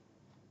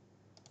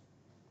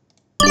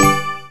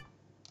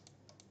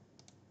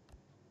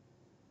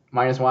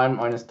 -1,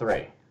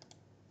 -3.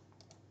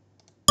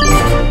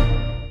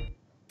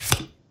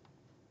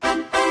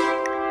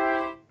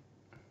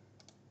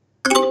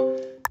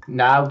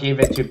 Now give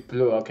it to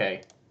blue,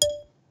 okay.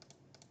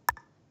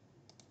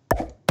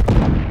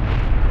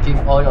 Keep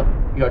all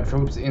your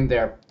troops in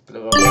there,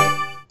 blue,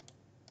 okay.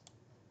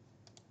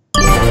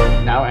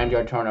 Now end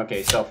your turn,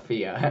 okay,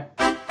 Sophia.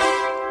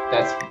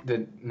 That's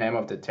the name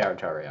of the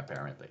territory,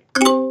 apparently.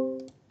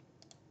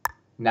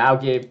 Now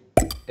give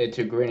it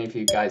to green if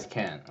you guys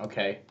can,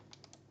 okay?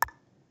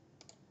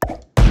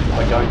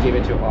 But don't give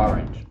it to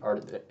orange,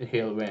 or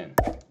he'll win.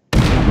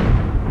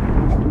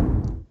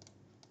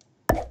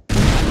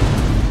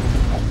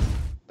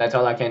 That's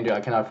all I can do.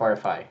 I cannot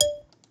fortify.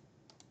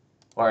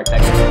 Or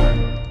attack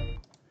anymore.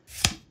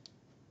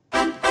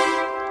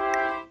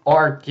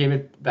 Or give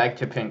it back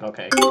to pink,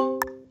 okay.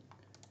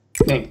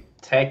 Pink,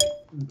 take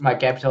my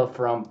capital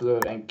from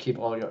blue and keep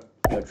all your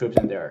troops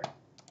in there,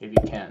 if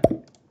you can.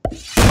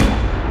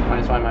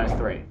 -1,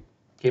 -3.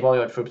 Keep all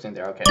your troops in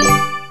there, okay.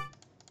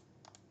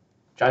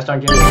 Just don't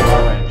give it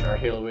to orange or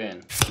he'll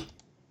win.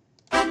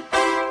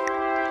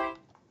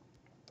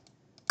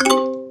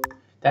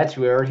 That's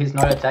weird, he's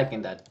not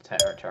attacking that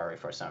territory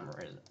for some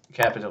reason.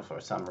 Capital for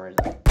some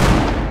reason.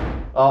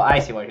 Oh, I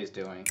see what he's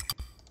doing.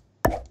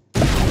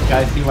 You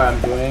guys see what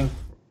I'm doing?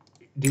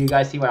 Do you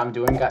guys see what I'm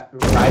doing,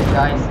 right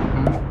guys?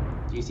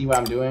 Do you see what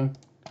I'm doing?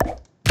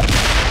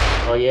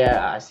 Oh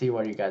yeah, I see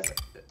what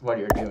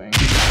you're doing.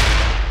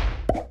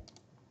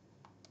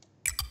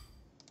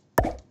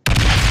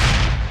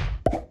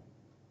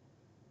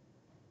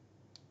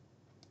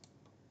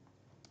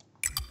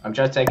 I'm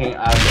just taking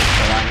out the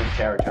surrounding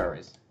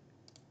territories.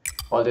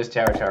 All this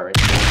territory.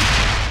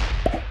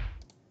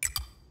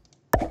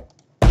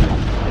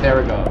 There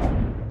we go.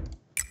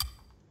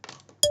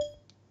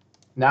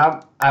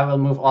 Now I will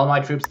move all my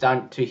troops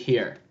down to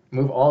here.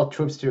 Move all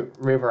troops to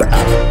River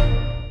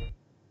House.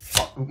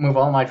 Move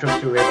all my troops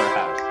to River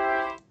House.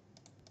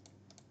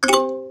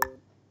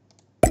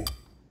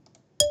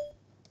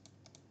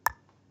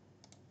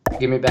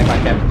 Give me back my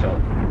capital.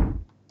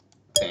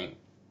 Thing.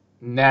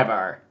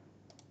 Never.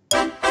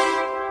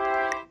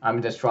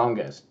 I'm the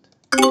strongest.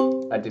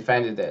 I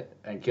defended it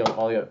and killed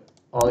all your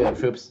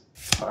troops.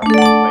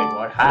 Wait,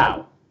 what?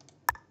 How?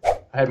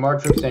 I had more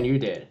troops than you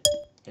did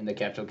in the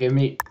capital.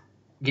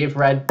 Give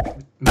red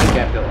my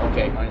capital.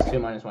 Okay, -2,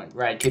 -1.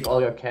 Right, keep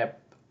all your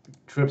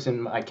troops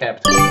in my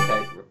capital.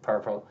 Okay,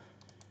 purple.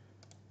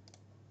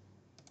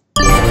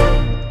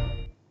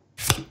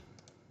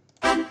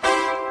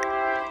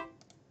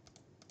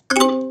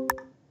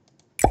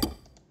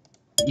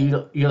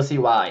 You'll see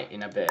why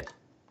in a bit.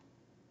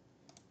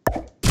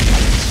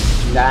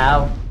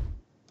 Now,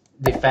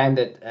 defend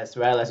it as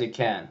well as you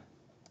can.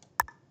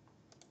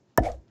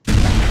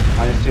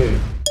 -2.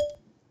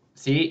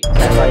 See?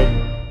 That's why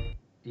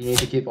you need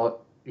to keep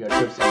all your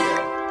troops in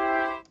there.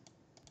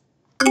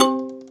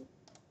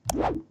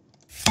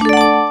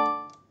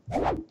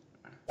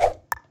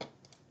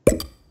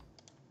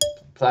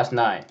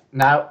 +9.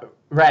 Now,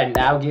 red,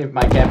 now give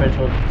my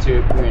capital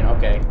to green,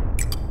 okay.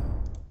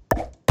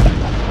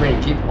 Green,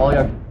 keep all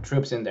your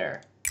troops in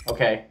there,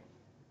 okay.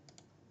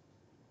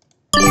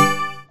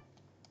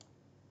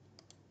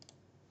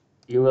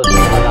 You will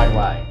find out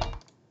why.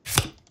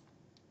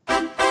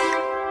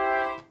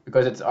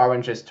 Because it's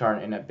orange's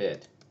turn in a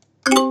bit.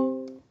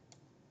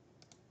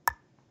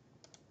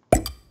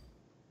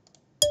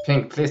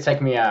 Pink, please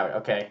take me out,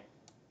 okay.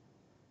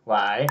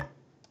 Why?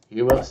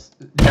 You will just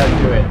do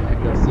it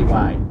and you'll see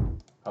why.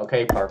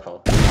 Okay,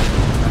 purple.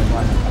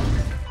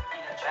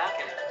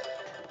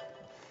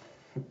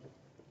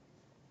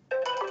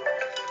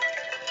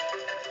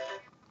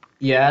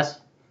 Yes?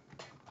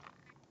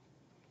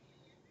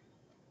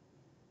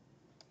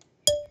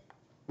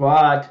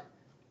 What?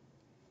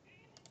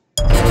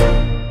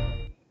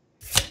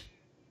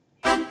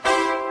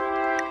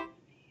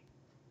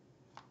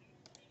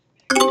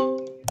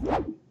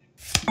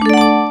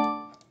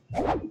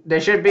 They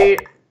should be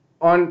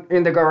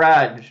in the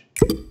garage.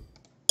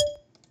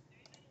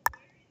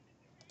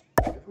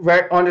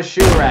 Right on the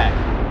shoe rack.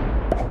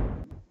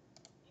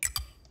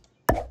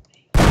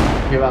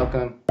 You're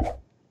welcome.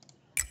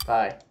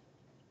 Bye.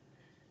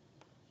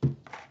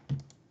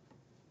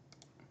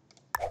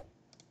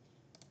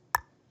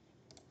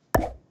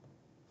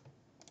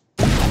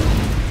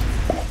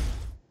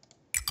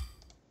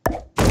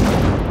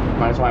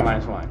 -1,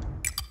 -1.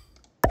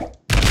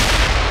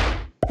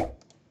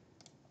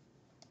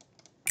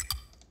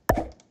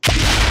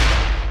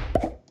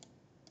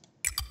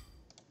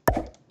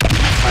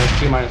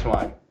 -2,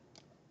 -1.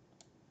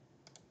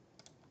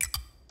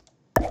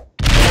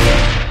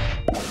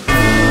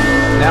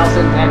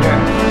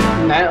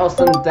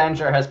 Nelson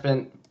Danger has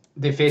been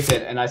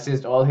defeated and I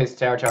seized all his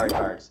territory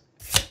cards.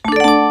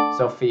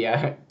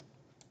 Sophia.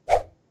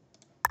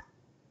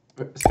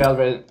 Spelled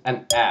with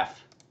an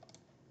F.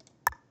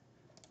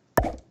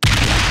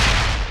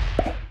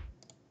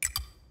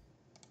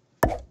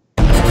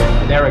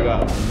 There we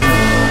go.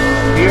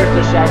 Fear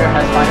the Shatter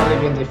has finally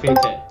been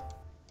defeated.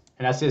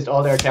 And I seized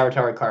all their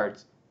territory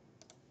cards.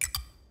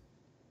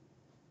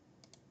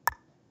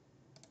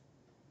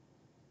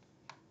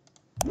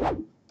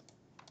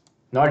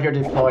 Not your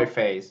deploy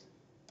phase.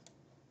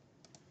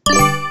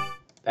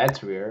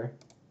 That's weird.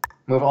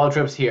 Move all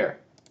troops here.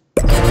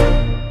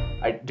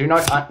 I do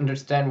not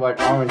understand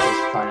what Orange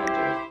is trying to do.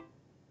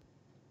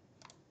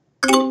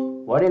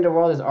 What in the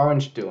world is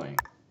Orange doing?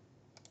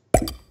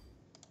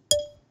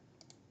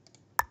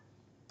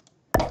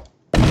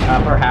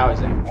 Upper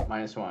housing,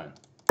 -1.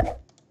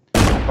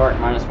 Upper,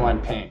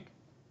 -1 pink.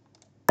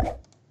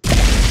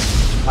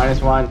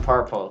 -1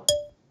 purple.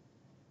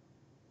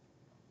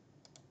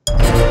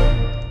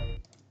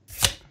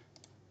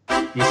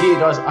 You see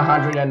those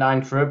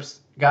 109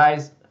 troops,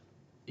 guys?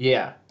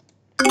 Yeah.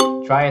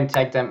 Try and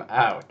take them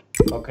out.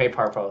 Okay,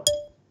 purple.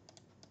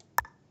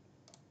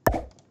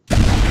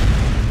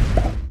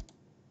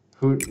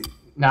 Who?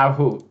 Now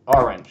who?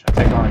 Orange.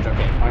 Attack orange.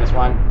 Okay,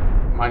 -1,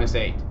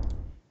 -8.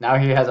 Now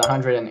he has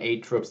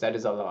 108 troops. That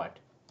is a lot.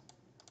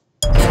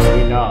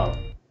 We know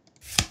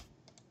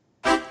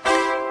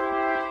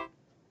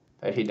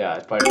that he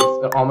does, but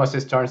it's almost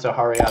his turn, so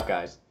hurry up,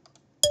 guys.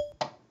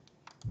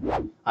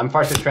 I'm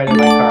forced to trade in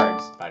my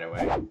cards, by the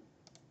way.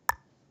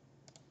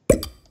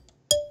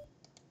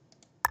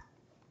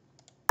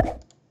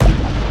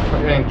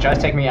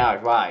 Just take me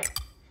out. Why?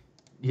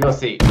 You'll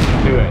see.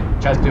 Do it.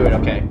 Just do it,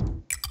 okay.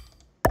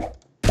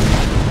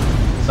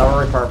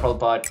 Sorry, purple,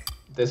 but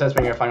this has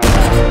been your final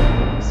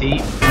round. See?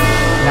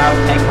 Now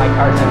take my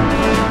cards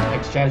and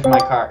exchange my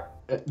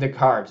the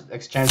cards.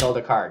 Exchange all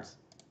the cards.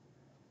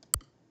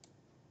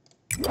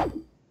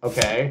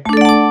 Okay.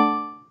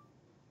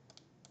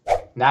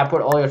 Now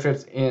put all your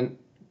troops in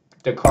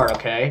the card,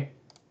 okay?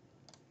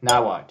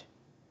 Now what?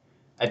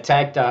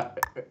 Attack the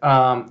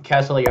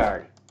castle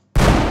yard.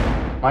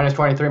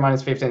 -23,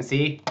 -15.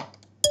 See?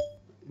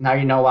 Now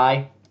you know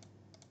why?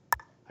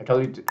 I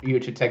told you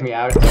to take me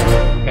out.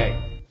 Okay.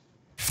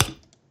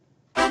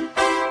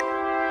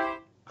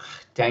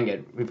 Dang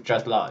it, we've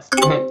just lost.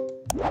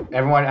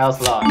 Everyone else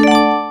lost.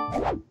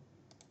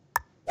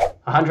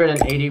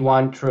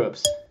 181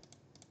 troops.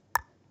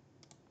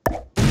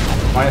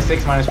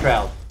 -6,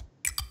 -12.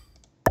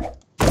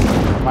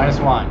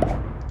 -1.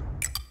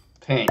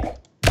 Pink.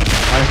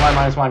 -1,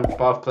 -1,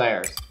 both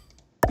players.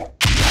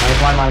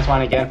 -1,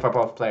 -1 again for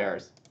both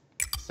players.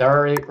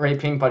 Sorry,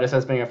 pink, but this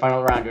has been your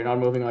final round. You're not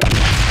moving on to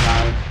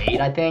round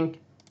 8, I think?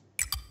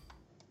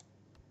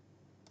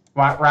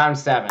 Round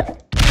 7.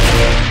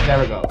 There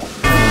we go.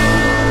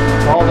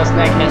 All the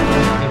snake has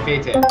been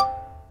defeated.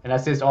 And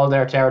assist all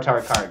their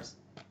territory cards.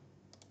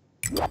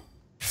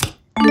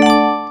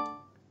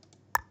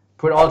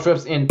 Put all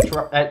troops in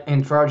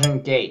Trojan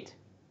Gate.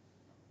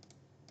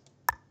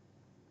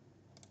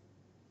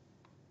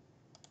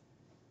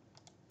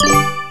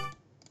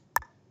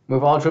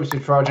 Move all troops to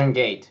Trojan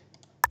Gate.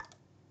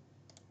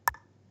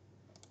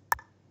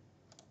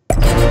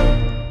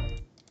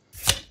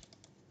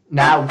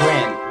 Now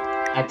win.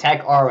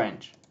 Attack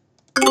orange.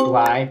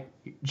 Why?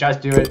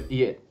 Just do it.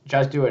 Yeah,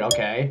 just do it,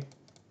 okay?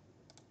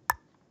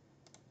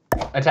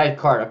 Attack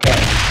card, okay.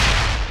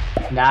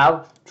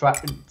 Now,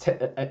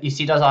 you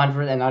see those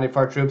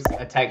 194 troops?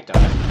 Attack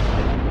those.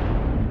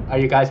 Are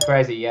you guys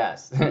crazy?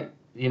 Yes.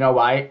 You know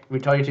why we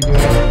told you to do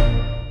it?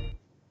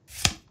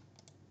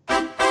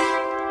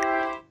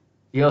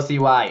 You'll see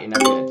why in a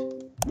bit.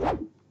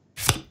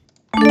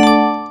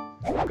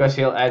 Because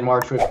he'll add more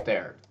troops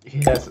there.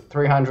 He has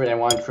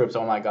 301 troops,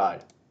 oh my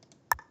god.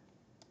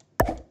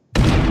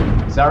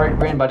 Sorry,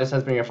 green, but this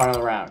has been your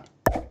final round.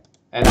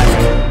 And I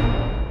win.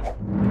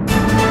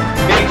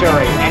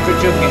 Victory! Entry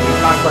 2 king. We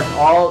conquered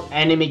all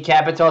enemy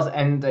capitals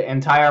and the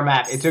entire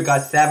map. It took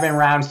us 7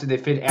 rounds to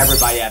defeat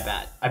everybody, I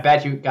bet. I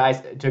bet you guys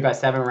it took us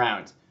 7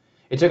 rounds.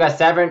 It took us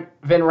 7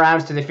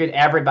 rounds to defeat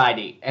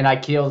everybody. And I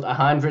killed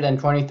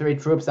 123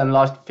 troops and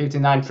lost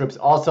 59 troops.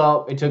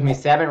 Also, it took me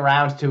 7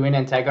 rounds to win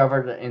and take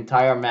over the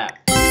entire map.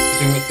 It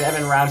took me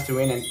 7 rounds to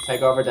win and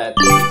take over that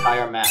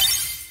entire map.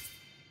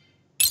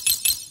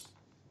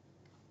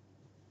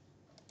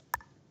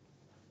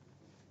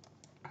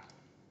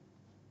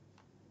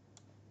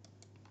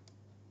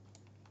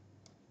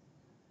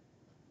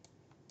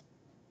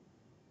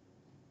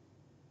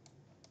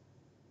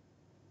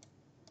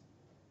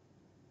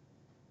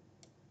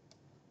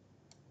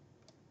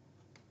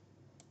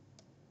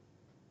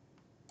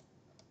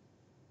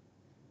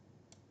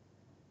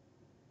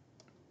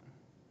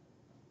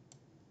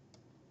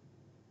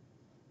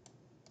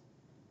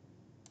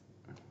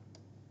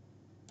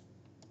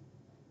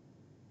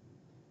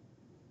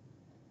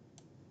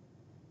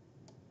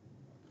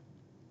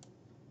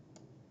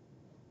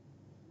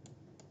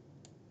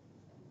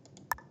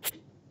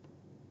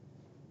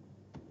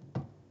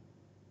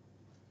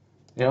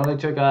 It only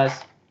took us,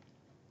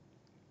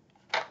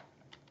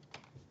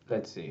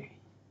 let's see,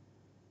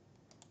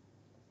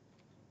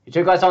 it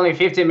took us only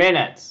 50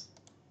 minutes.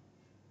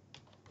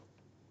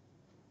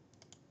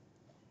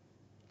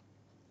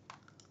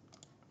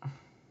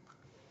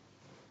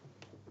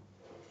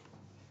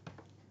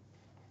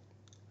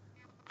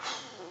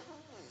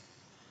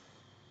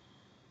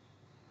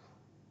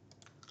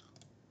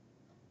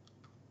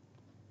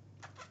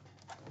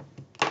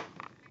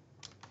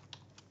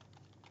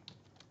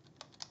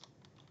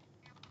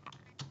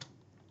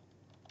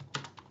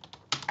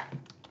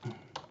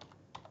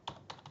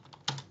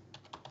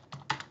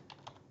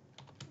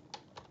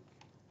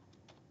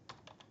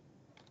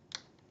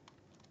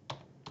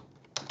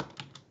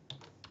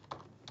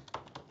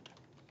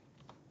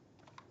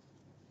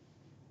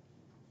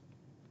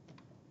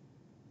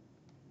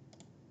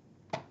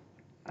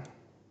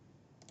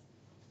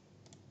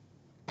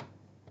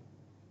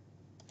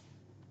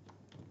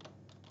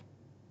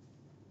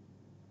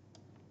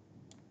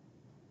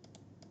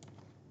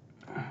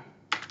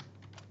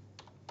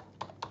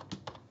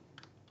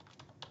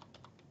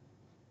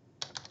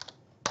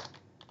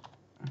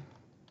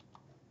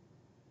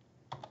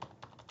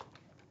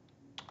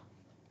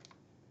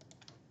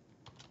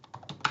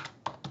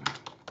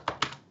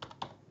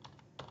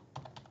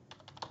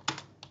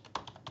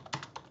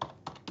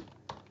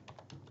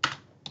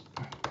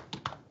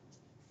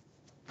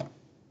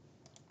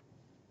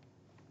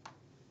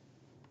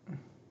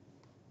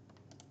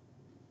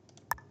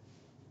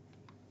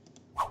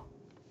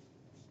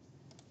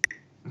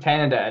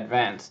 Canada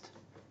advanced.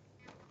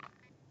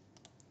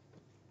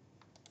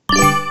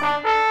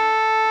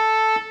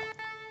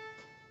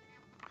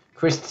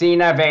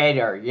 Christina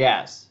Vader,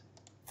 yes.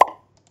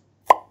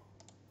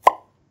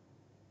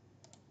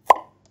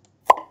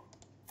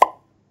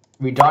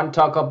 We don't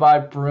talk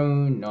about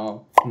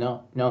Bruno.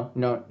 No.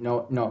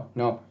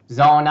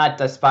 Zonat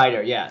the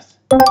spider, yes.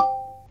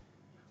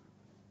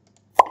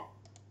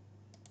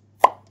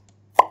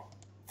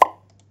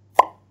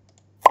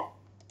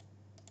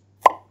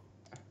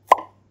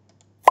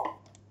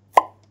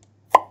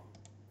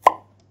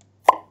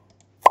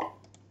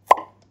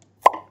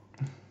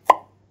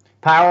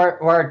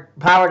 Power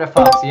the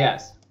fox,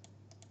 yes.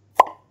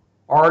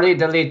 Orly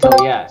the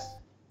little, yes.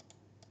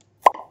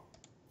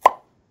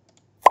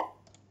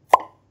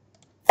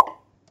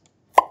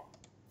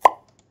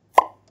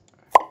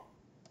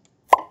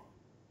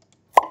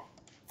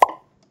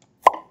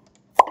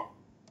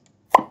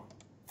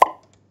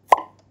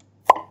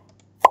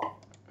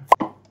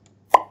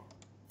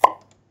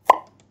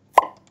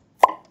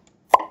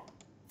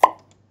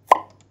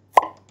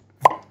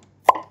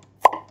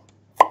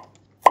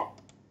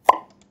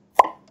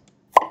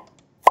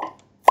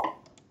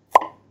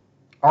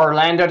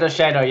 Orlando the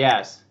Shadow,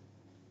 yes.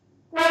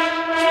 Get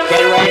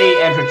ready,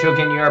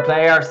 Entrochukin, you're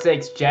player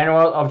 6,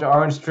 General of the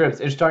Orange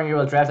Troops. Each turn you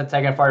will draft,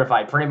 attack, and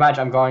fortify. Pretty much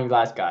I'm going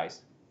last,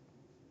 guys.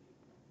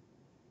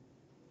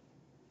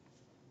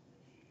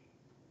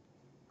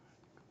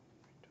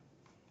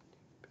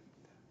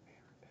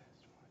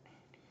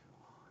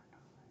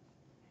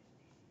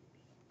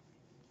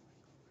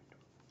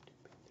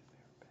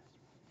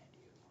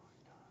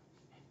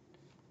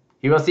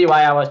 You will see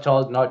why I was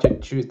told not to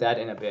choose that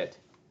in a bit.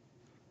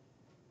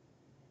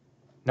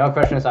 No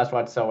questions asked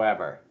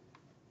whatsoever.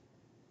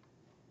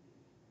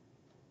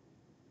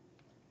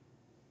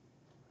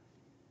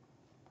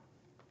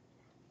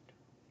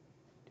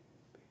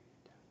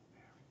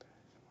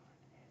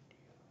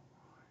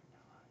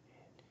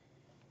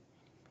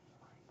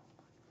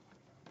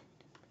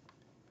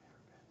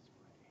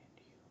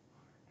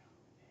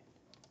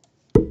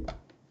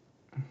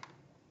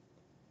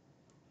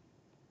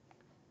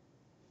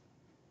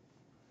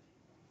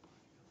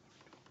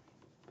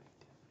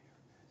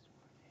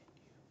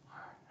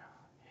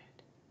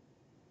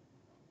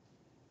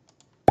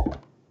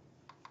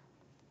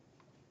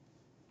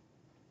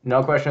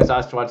 No questions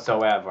asked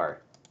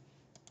whatsoever.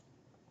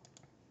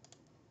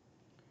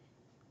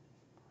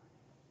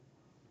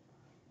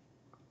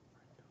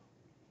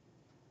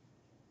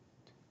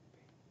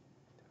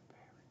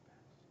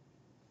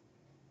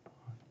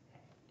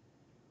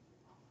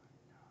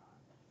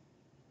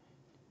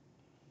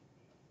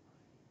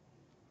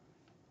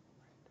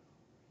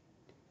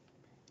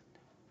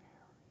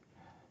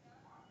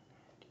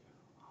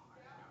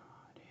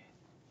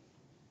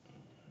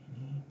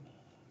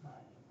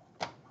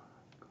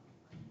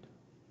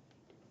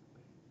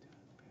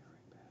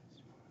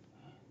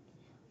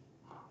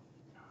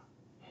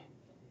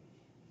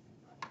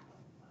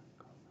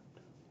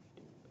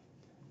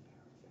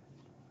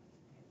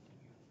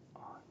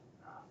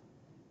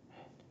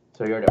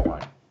 So you're the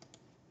one.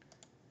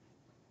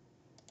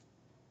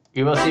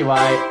 You will see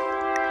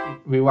why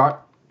we were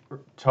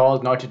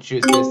told not to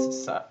choose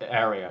this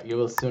area. You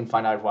will soon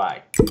find out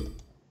why.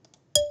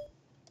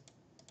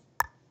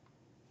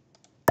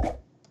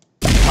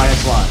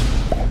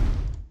 -1.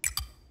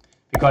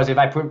 Because if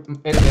I put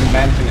it in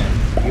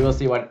maintenance, you will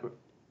see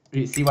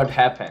what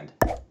happened.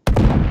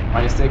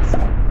 -6,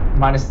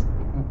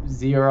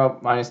 -0,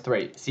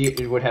 -3. See,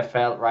 it would have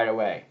failed right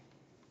away.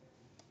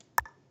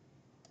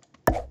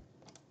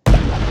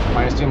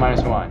 -2,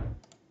 -1.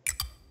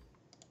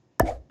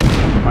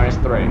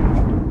 -3.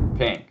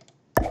 Pink.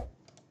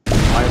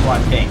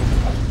 -1, pink.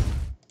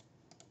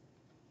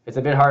 It's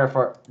a bit harder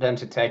for them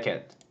to take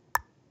it.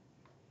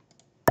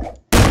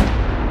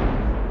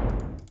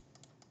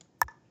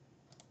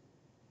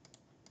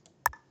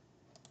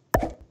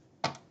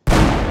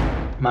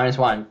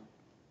 -1,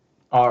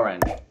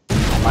 orange.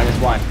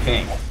 -1,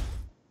 pink.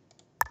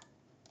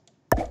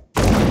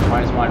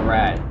 -1,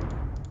 red.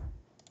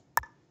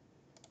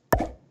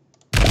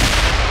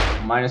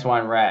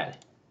 -1, red.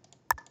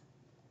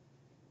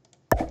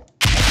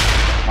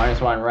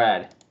 -1,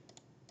 red.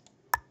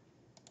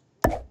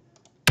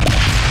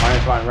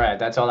 -1, red.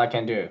 That's all I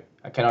can do.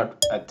 I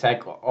cannot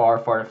attack or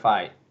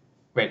fortify.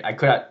 Wait, I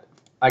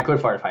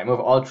could fortify. Move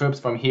all troops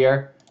from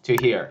here to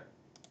here.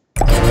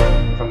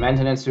 From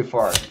maintenance to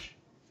forage.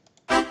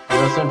 You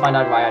will soon find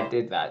out why I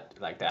did that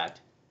like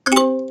that.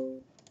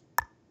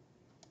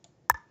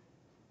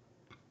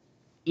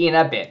 In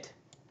a bit.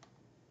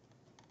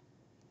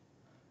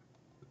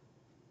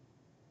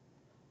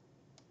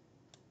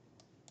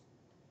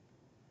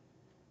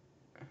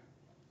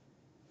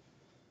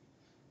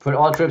 Put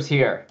all troops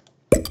here.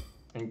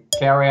 And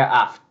carrier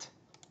aft.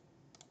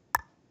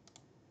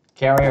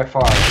 Carrier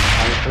forward.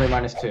 -3,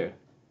 -2.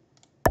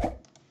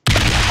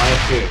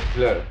 -2,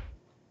 blue.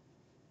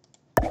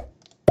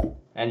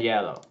 And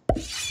yellow.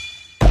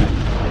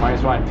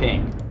 -1,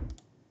 pink.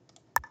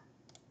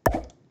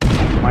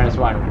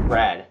 -1,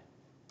 red.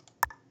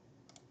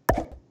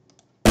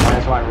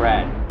 -1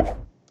 red.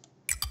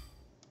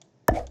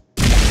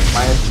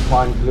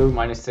 -1 blue,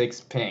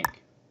 -6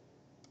 pink.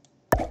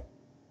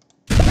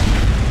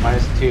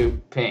 -2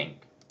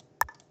 pink.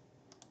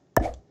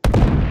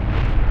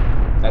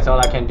 That's all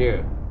I can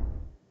do.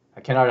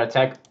 I cannot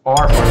attack or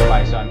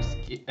fortify, so I'm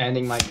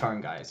ending my turn,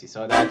 guys. You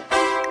saw that?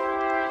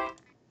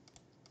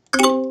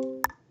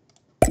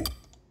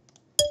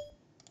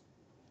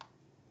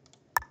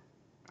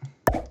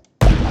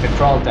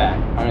 Control that.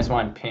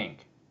 -1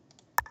 pink.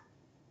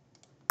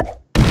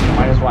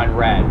 -1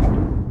 red.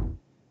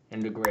 In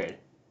the grid.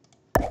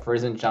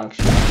 Prison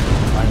Junction.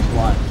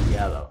 -1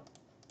 yellow.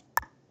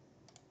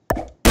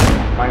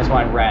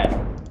 -1 red.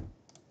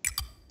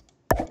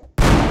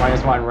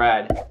 -1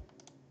 red.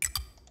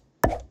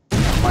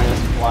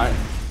 -1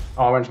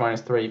 orange,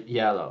 -3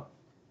 yellow.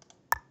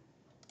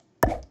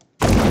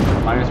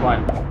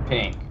 -1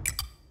 pink.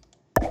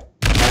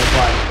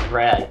 -1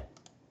 red.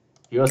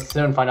 You'll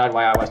soon find out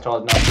why I was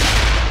told not to.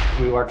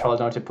 We were told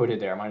not to put it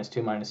there.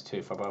 -2,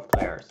 -2 for both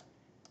players.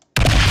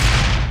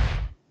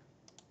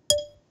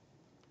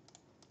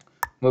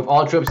 Move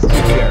all troops to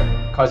here.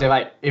 Cause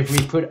if we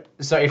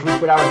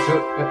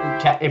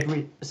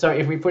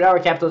put our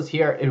capitals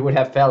here, it would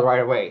have fell right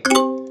away.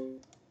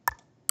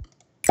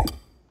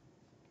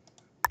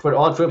 Put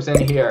all troops in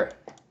here.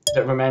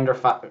 The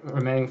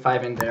remaining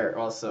 5 in there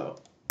also.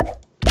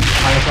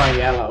 -1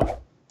 yellow.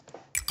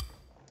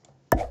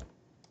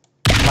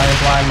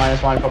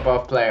 -1 for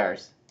both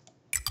players.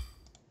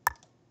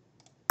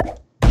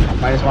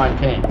 -1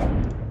 pink.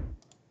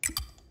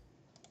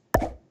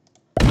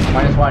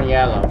 -1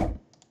 yellow.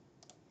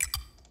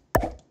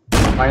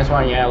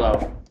 -1 yellow.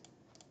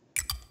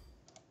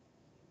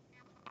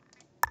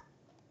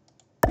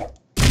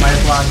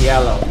 -1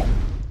 yellow.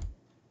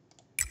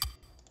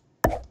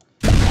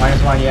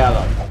 -1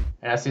 yellow.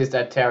 And I seized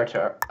that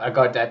territory. I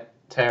got that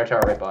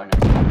territory bonus.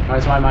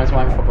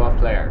 -1 for both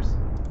players.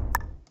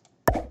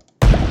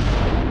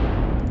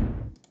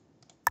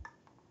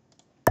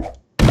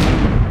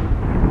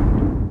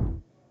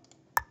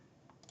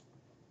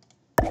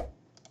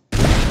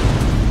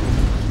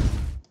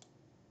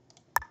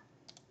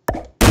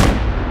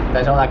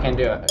 That's all I can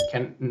do. I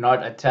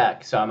cannot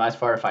attack, so I must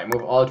fortify.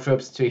 Move all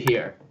troops to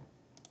here.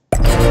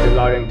 The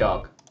loading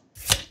dock.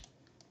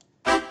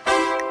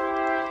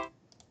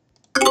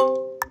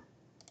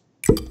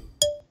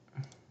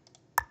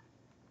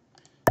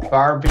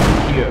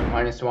 Barbecue,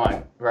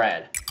 -1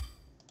 red.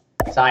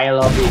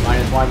 Silo B,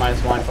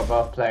 -1 for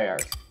both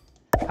players.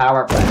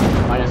 Power plant,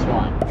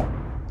 -1.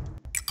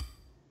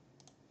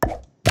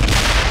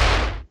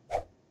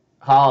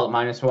 Hull,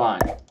 -1.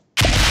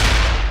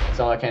 That's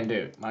all I can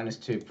do.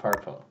 -2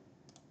 purple.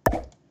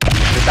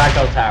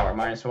 Recycle tower,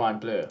 -1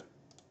 blue.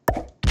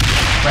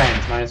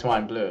 Friends,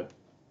 -1 blue.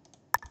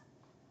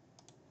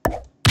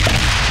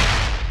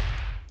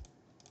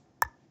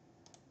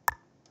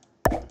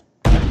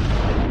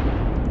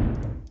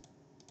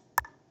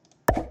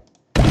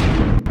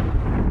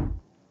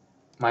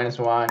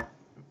 -1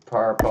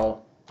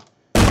 purple.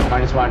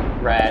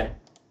 -1 red.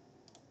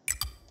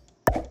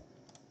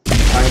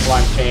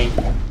 -1 pink.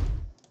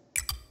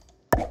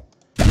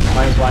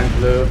 -1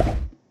 blue.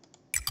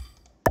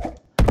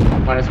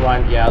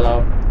 -1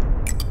 yellow.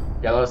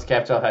 Yellow's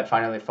capital had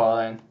finally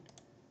fallen.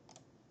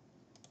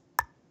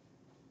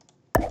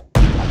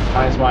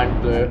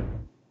 -1 blue.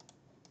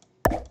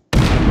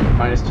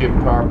 -2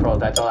 purple.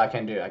 That's all I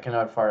can do. I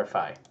cannot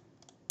fortify.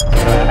 So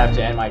I have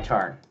to end my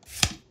turn.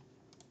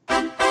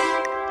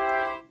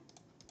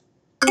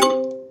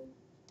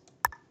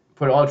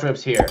 Put all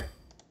troops here.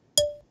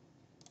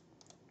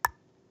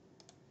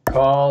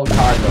 Call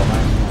cargo,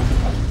 -1.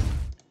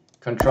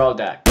 Control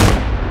deck.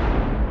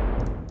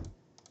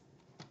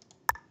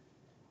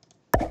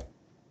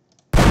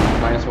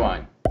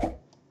 -1.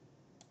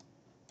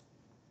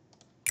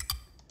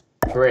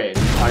 Grid.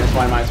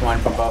 -1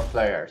 for both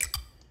players.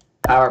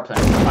 Power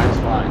plant.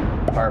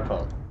 -1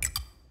 purple.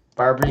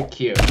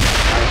 Barbecue.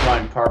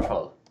 -1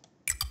 purple.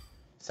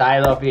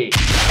 Silo B.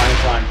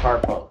 -1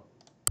 purple.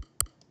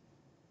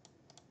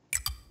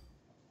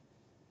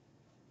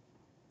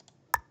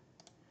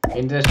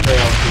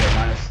 Industrial here,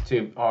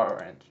 -2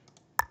 orange.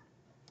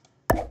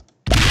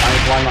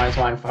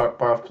 -1 for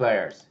both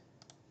players.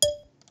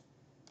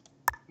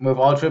 Move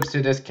all troops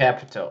to this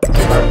capital.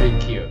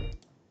 Barbecue.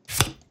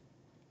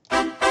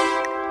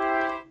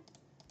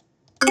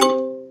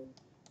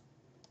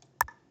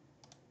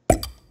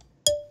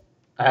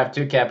 I have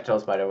 2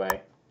 capitals, by the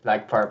way,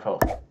 like purple.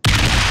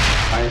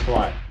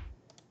 -1.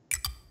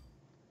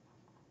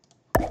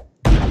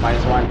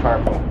 -1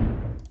 purple.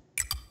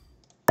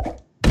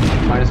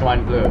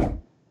 -1 blue.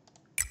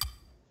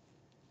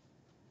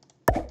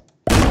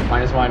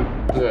 -1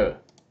 blue.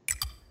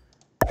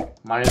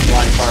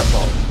 -1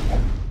 purple.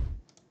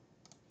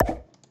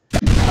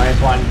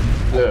 -1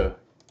 blue.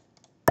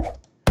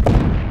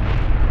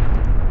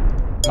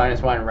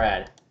 -1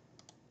 red.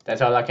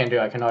 That's all I can do.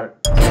 I cannot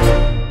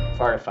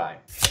fortify.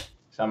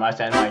 So I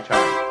must end my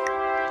turn.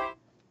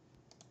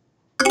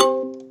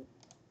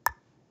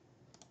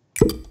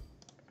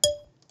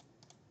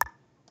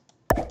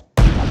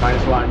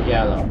 -1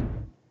 yellow.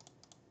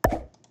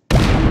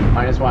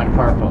 -1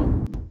 purple.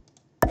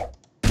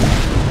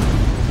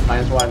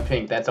 -1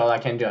 pink. That's all I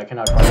can do. I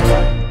cannot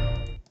fortify.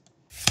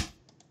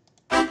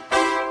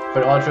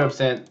 Put all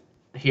troops in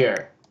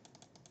here.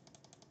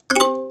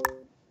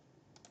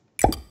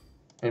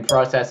 In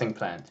processing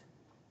plant.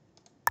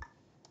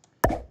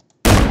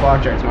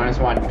 Quarters,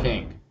 -1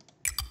 pink.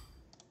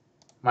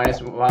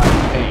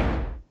 -1 pink.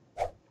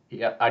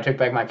 Yeah, I took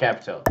back my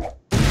capital.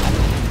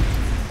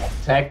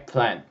 Tech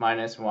plant,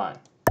 -1.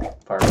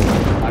 Purple.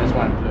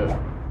 -1 blue.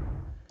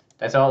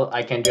 That's all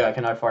I can do. I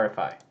cannot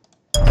fortify.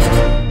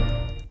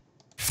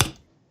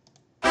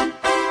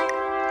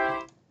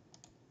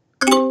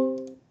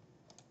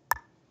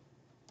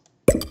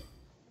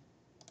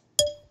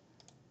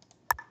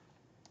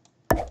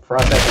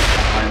 Processing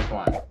plant,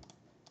 -1.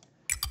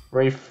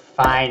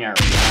 Refinery,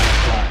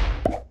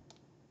 -1.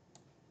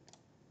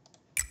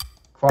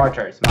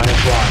 Quarters,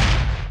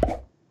 -1.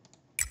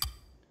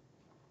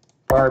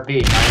 Bar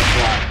B,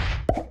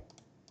 -1.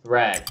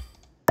 Red.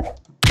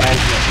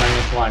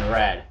 Maintenance, -1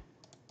 red.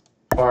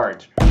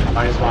 Forge,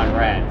 -1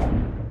 red.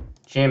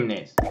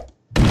 Chimneys,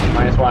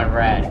 -1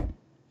 red.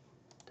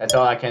 That's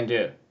all I can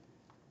do.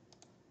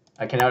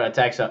 I cannot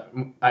attack, so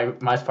I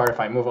must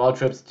fortify. Move all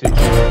troops to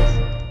chimneys.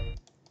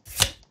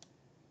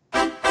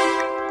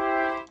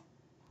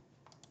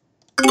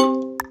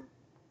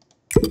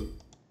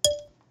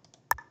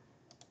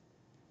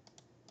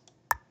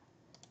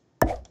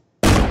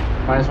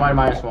 -1,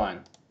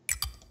 -1.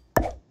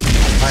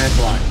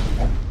 -1.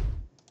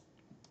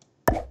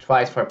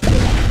 Twice for blue.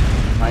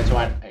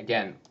 -1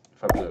 again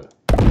for blue.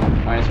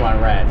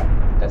 -1 red.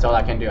 That's all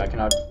I can do. I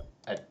cannot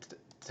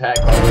attack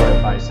or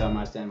fortify, so I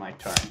must end my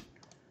turn.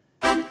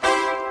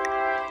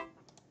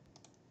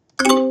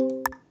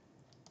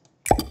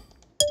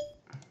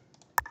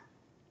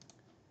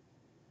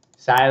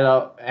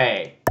 Silo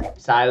A.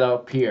 Silo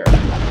Pier.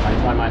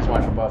 -1,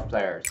 -1 for both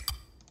players.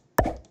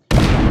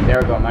 There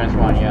we go,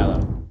 -1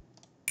 yellow.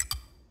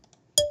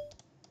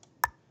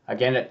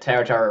 Again, a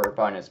territory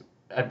bonus.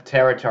 A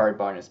territory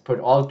bonus. Put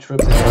all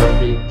troops in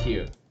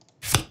RBQ.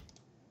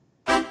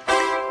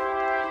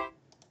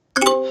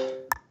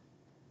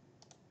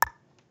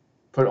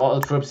 Put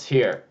all troops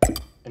here.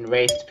 In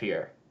Waste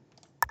Pier.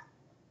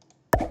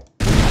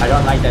 I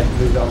don't like that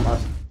blue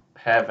almost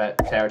have a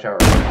territory.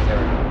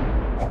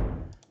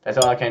 That's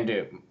all I can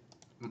do.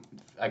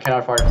 I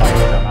cannot fortify,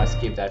 so I must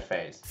skip that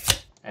phase.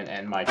 And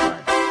end my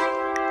turn.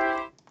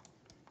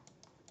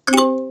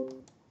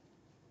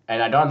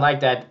 And I don't like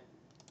that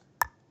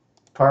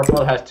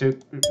purple has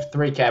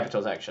 3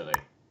 capitals actually.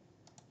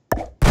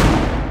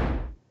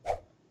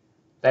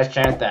 Let's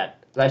change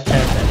that. Let's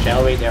change that,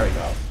 shall we? There we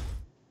go.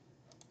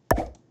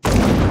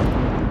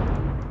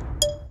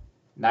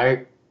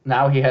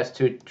 Now he has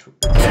 2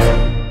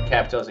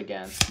 capitals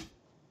again.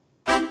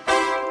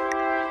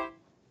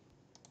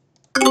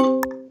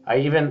 I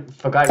even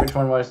forgot which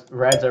one was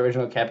Red's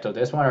original capital.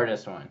 This one or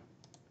this one?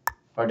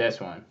 Or this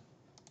one?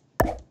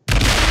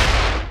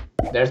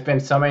 There's been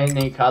so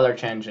many color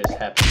changes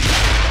happening.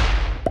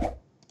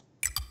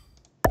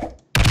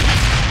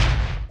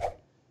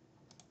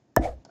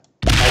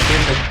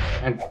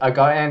 And I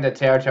got in the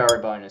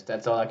territory bonus.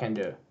 That's all I can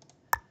do.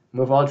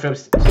 Move all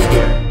troops to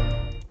here.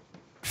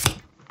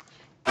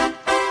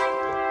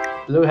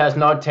 Blue has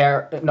no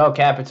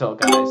capital,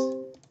 guys.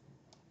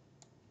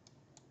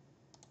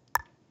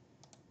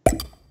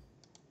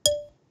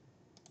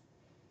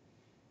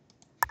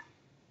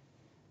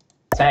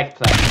 Tech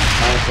plant,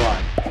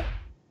 -1.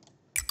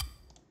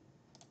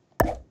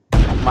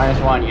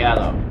 -1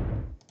 yellow.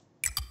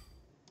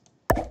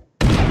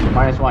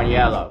 -1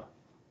 yellow.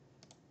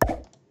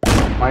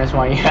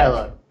 -1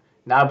 yellow.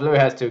 Now blue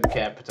has 2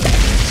 capitals.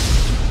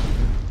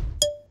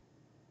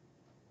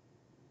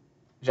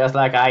 Just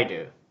like I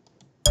do.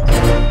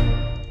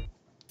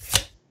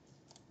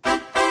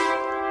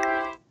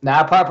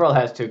 Now purple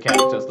has 2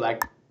 capitals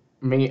like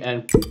me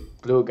and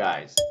blue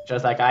guys.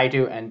 Just like I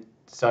do, and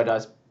so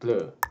does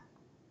blue.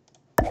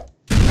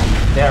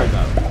 There we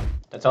go.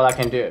 That's all I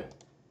can do.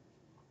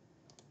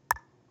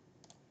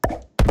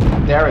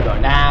 There we go.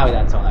 Now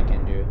that's all I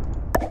can do.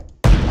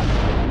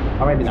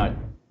 Or maybe not.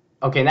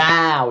 Okay,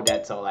 now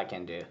that's all I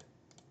can do.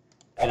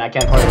 And I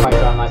can't fortify,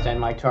 so I must end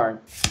my turn.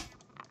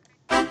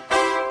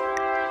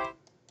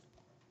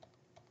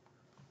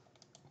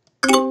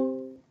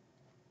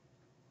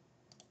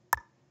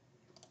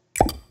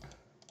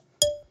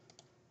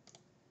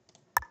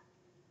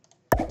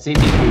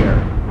 CT here,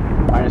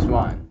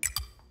 -1.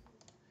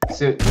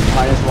 Suit,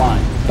 -1,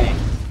 pink.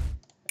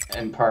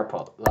 And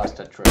purple, lost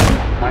a troop.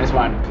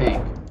 -1,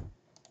 pink.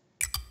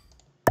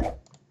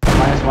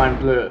 -1,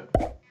 blue.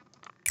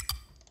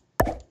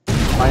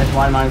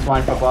 -1,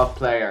 -1 for both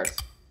players.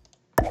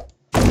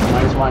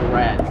 -1,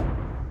 red.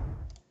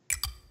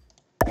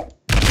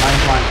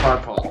 -1,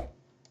 purple.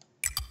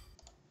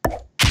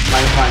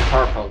 -1,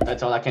 purple.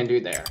 That's all I can do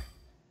there.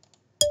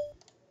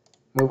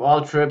 Move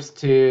all troops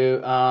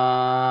to,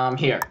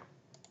 here.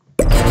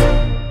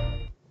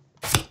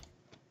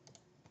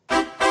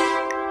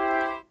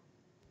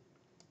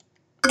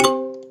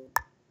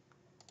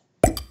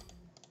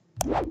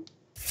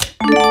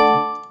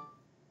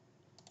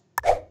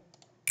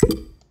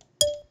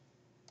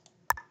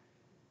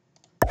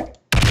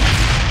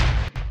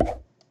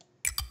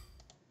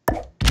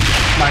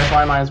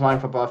 -1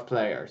 for both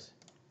players.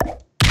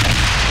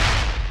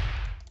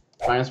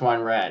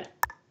 -1 red.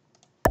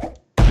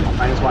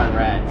 -1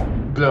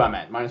 red. Blue, I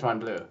meant. -1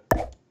 blue.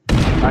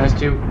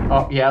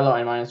 -2 yellow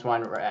and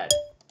 -1 red.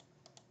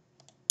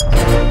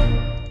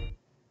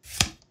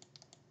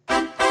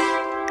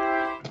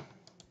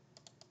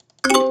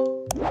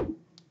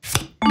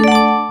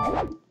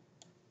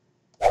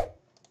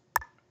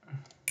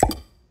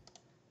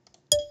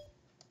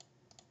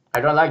 I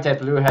don't like that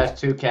blue has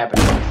 2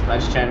 capitals.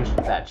 Let's change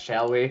that,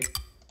 shall we?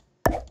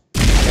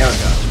 There we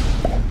go.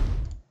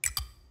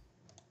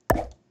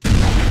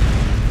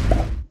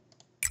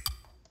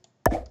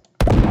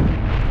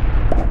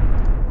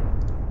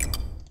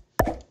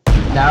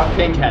 Now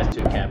pink has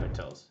 2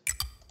 capitals.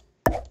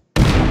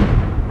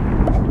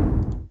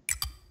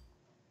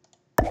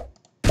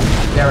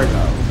 There we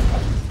go.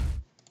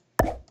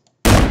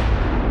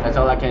 That's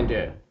all I can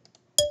do.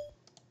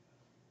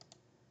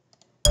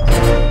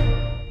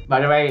 By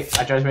the way,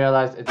 I just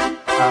realized it's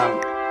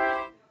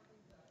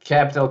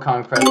Capital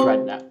Conquest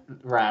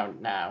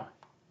round now.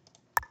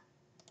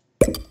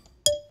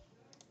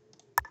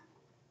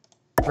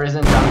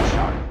 Prison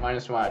Junction,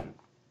 -1.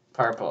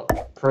 Purple.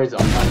 Prison,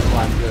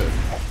 -1 blue.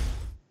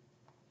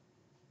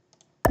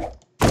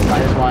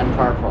 -1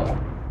 purple.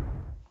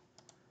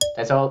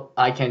 That's all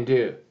I can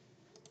do.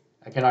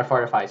 I cannot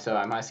fortify, so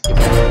I must skip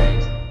that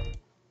phase.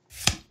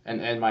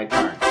 And end my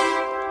turn.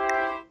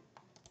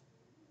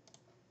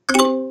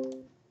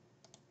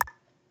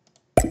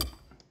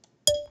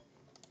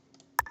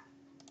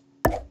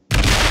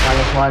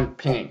 -1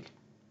 pink.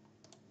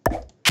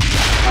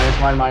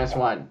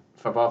 -1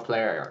 for both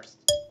players.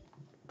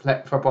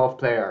 For both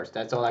players.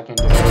 That's all I can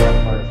do.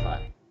 Fortify.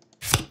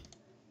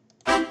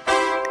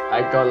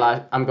 I go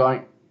last. I'm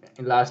going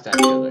last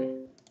actually.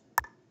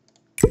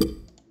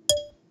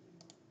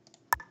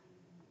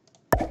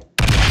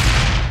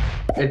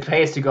 It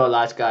pays to go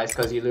last, guys,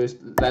 because you lose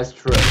less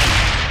troops.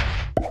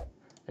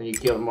 And you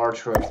kill more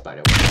troops, by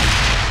the way.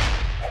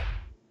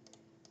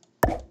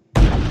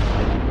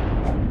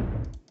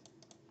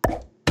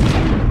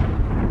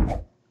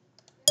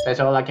 That's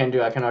all I can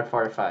do. I cannot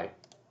fortify.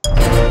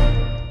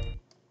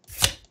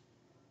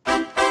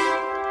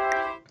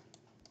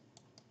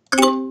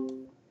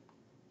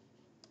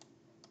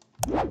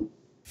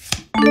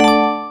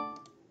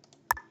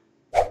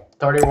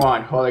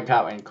 $31, holy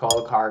cow, and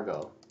coal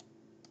cargo.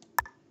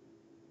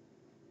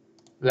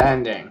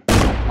 Landing,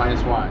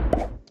 -1.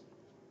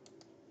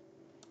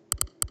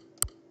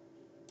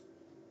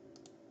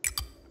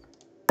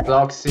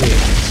 Block C,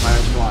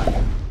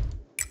 -1.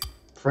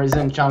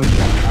 Prison Junction,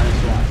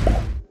 -1.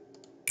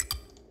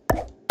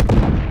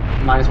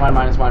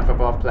 -1 for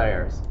both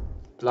players.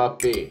 Block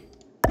B,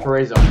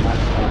 Prison,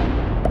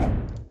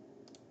 -1.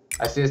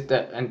 Assist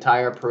the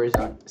entire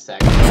prison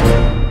section.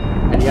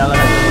 And yellow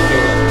has been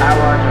defeated.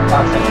 Power the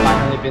Fox has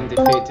finally been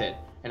defeated.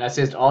 And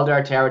assist all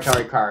their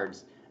territory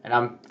cards. And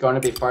I'm going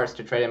to be first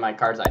to trade in my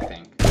cards, I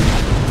think.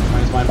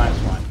 -1,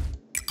 -1.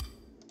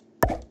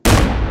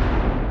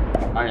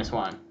 -1.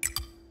 -1.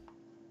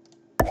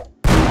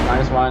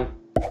 -1.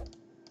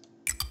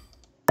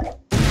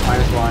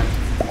 -1.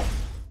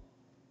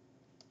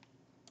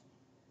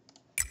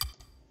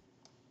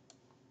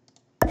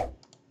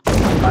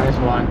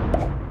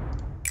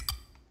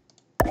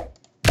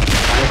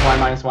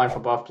 -1 for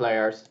both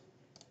players.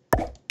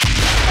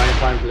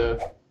 -1 blue.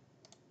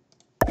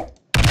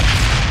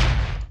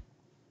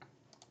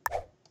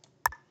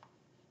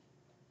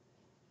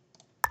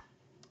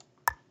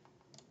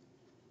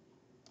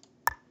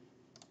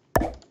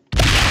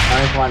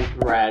 -1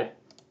 red.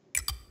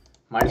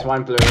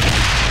 -1 blue.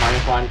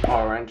 -1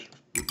 orange.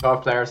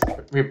 Both players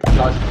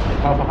plus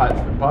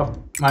both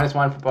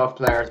 -1 for both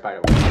players, by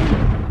the way.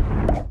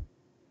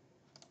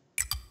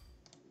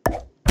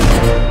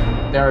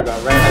 There we go.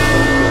 Red has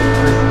been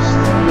defeated.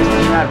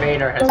 Christina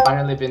Vader has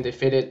finally been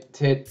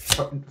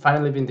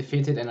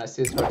defeated, and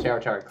assists her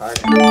territory card.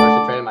 And I'm forced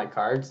to trade in my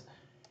cards.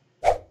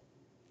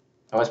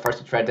 I was forced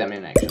to trade them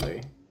in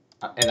actually,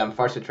 and I'm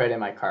forced to trade in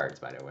my cards,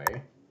 by the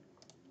way.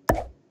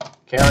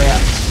 Carry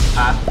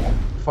aft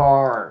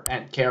forward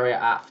and carry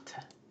aft.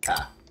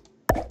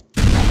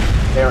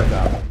 There we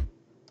go.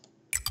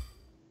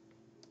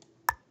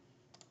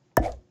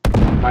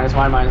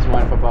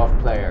 -1 for both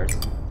players.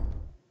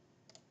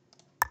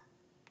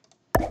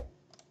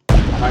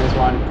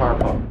 -1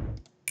 purple.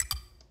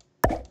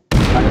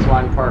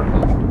 -1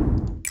 purple.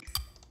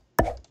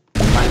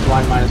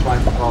 -1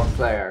 for both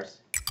players.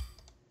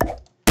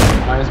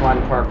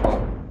 -1 purple.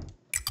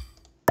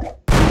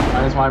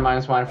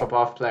 -1 for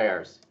both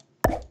players.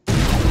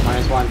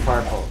 -1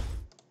 purple.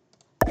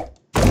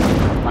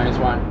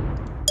 -1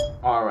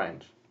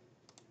 orange.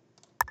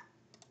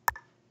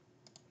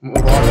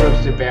 Move all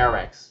troops to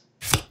barracks.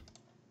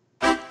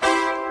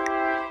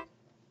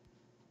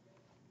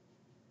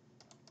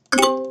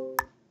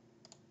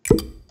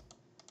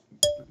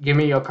 Give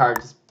me your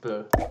cards,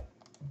 blue.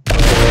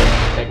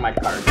 Take my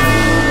card.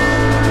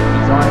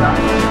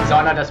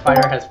 Zona the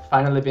Spider has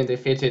finally been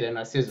defeated and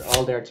assists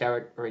all their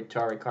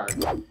territory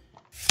cards.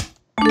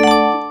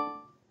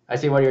 I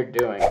see what you're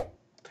doing,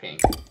 pink.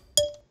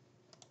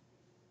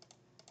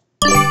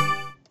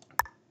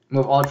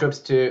 Move all troops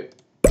to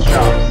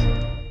shops.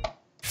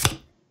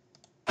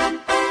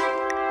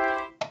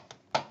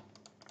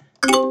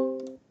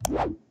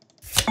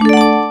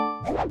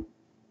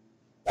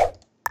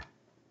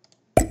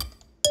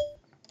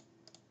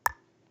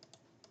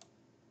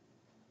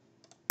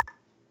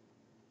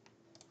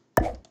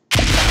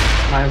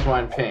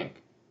 -1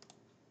 pink.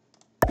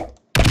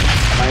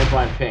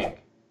 -1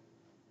 pink.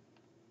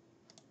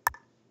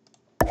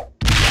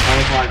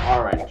 -1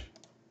 orange.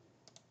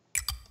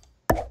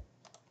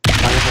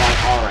 -1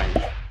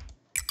 orange.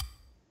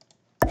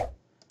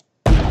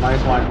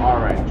 -1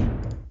 orange.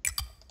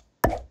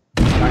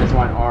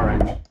 -1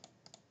 orange.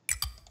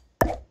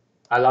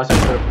 I lost a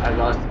troop. I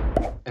lost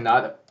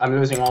another. I'm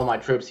losing all my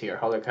troops here.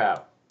 Holy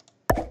cow.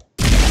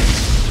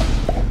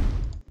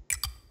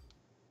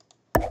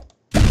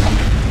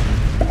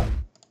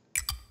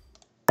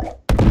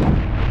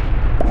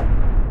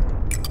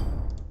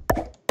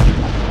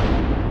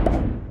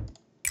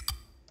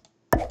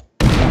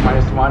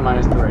 -1,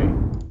 -3.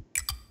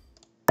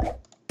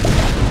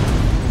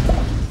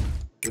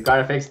 You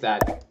gotta fix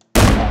that.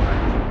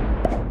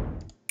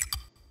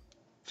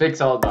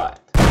 Fix all that.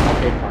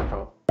 Okay,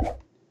 purple.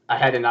 I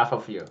had enough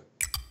of you.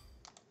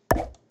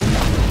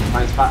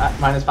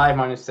 -5,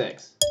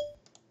 -6.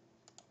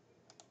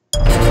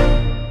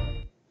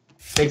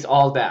 Fix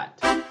all that.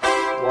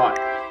 What?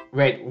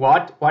 Wait,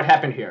 what? What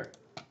happened here?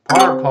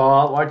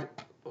 Purple, what?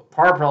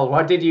 Purple,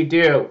 what did you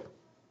do?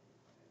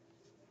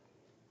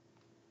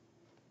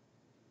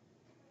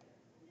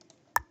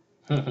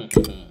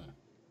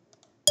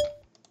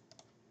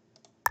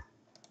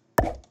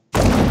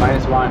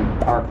 -1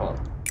 purple.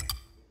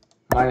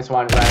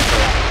 -1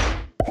 restaurants.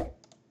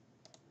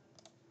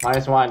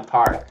 -1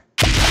 park.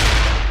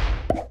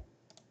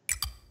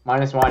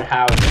 -1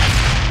 housing.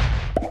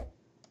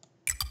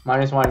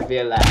 -1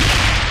 villa.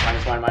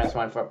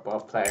 -1 for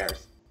both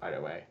players, by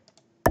the way.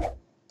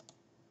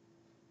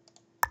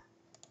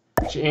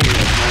 Genius,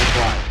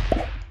 -1.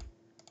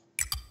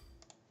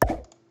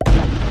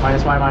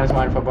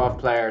 -1 for both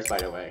players, by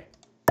the way.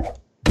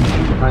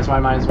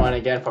 -1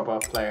 again for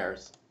both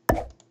players.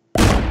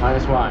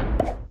 -1.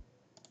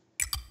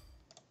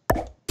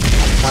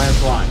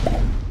 -1.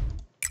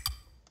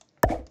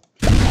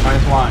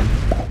 -1.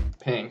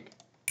 Pink.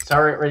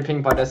 Sorry, red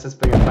pink, but this is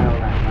for your final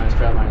rank.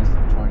 -12,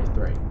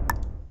 -23.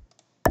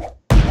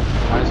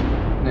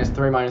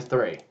 -3,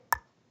 -3.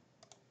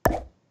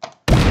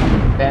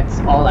 That's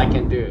all I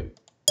can do.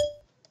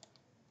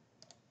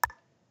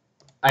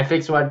 I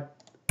fixed what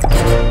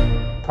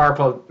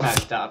purple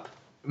messed up.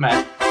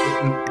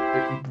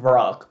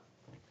 Broke.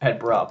 Had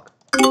broke.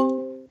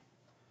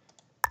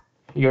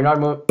 You're not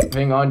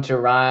moving on to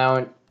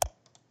round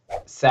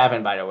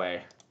 7, by the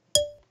way.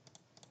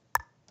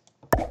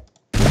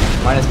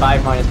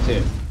 -5,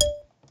 -2.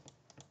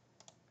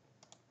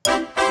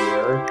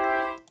 Here.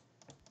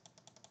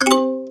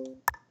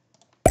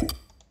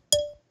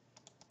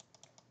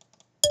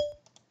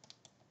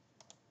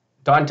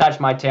 Don't touch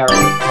my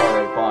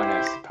territory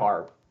bonus.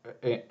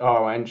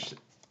 Orange.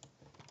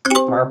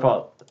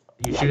 Purple.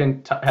 You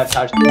shouldn't have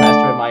touched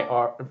mastered my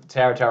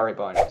territory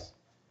bonus.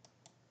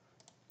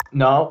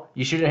 No,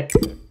 you shouldn't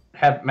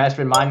have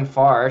mastered mine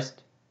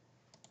first.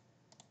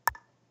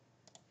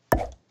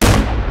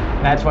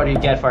 That's what you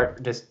get for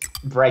just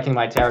breaking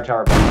my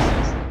territory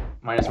bonuses.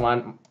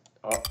 -1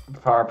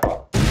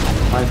 purple.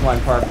 -1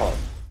 purple.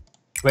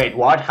 Wait,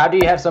 what? How do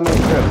you have so many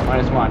troops?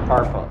 -1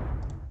 purple.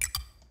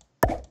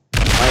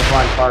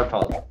 -1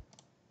 purple.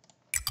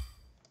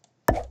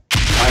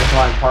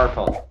 -1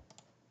 purple.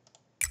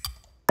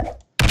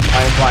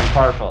 -1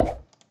 purple.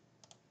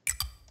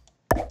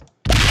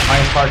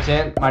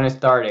 -14,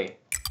 -30.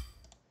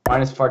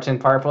 -14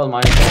 purple,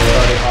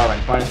 -30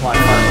 orange, -1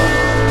 purple.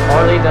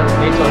 Orly the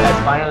Little has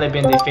finally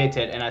been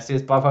defeated, and I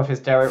seized both of his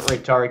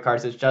territory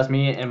cards. It's just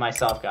me and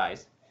myself,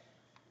 guys.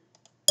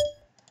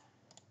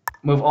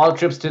 Move all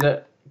troops to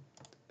the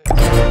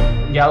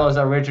Yellow's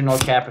original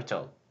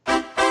capital.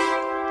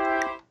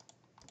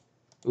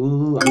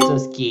 Ooh, I'm so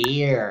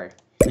scared.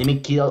 Let me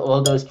kill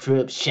all those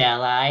troops,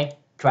 shall I?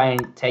 Try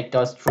and take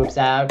those troops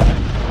out.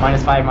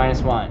 -5,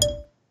 -1.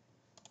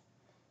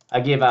 I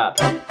give up.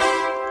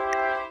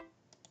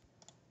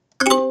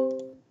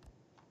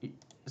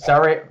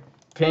 Sorry,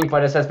 Pink, but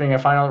this has been your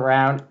final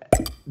round.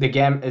 The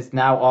game is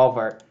now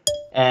over,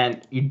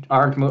 and you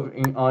aren't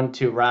moving on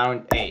to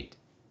round 8.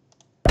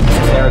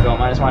 There we go,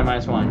 -1,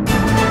 -1.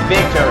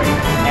 Victory!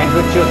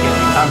 Andrew took it.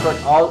 You conquered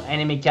all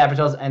enemy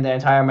capitals and the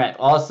entire map.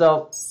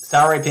 Also,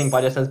 sorry, Pink,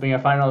 but this has been your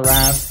final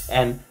round,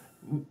 and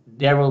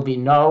there will be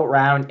no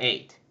round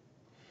 8.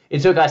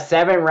 It took us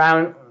 7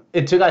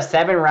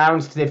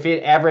 rounds to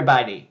defeat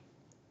everybody.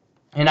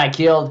 And I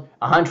killed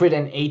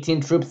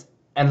 118 troops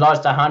and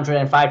lost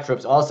 105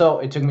 troops. Also,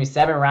 it took me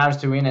 7 rounds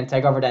to win and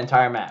take over the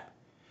entire map.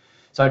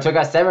 So it took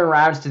us 7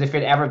 rounds to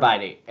defeat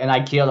everybody. And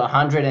I killed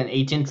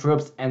 118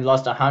 troops and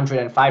lost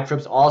 105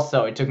 troops.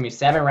 Also, it took me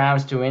 7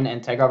 rounds to win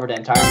and take over the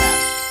entire map.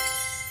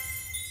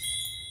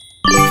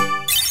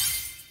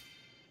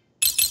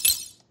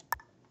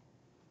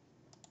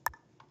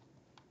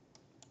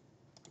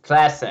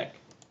 Classic.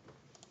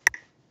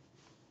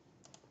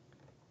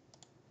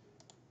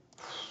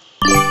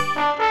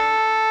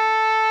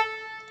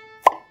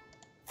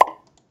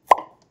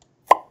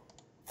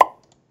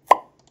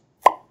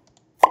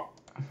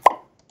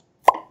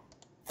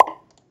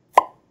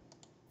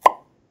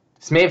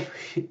 Smith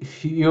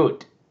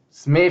Hood.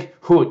 Smith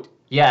Hood,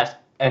 yes.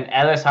 And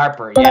Alice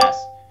Harper,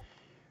 yes.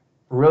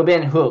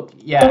 Reuben Hook,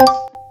 yes.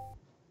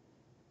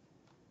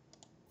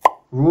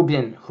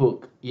 Reuben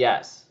Hook,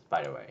 yes,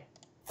 by the way.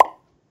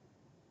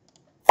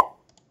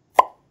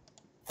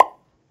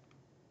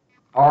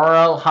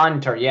 Oral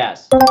Hunter,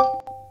 yes.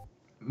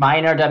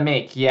 Minor the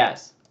Mick,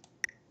 yes.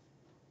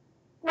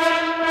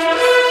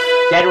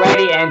 Get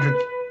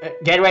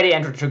ready,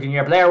 Andrew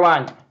Junior. Player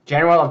 1.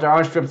 General of the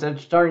Orange Troops.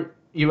 Each turn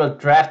you will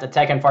draft,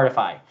 attack, and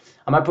fortify.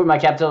 I'm gonna put my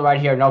capital right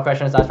here, no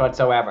questions asked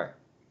whatsoever.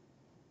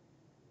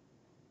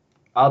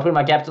 I'll put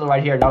my capital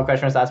right here, no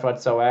questions asked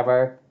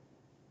whatsoever.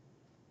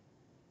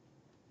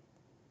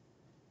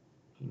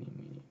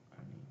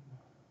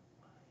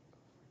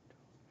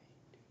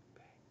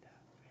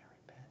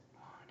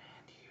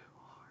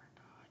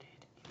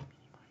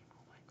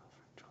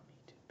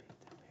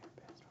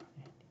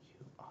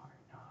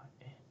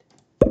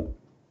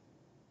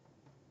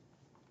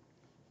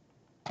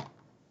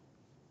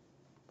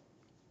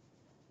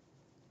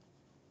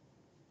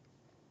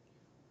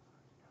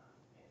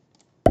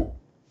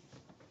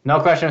 No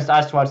questions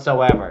asked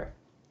whatsoever.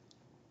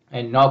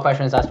 And no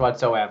questions asked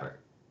whatsoever.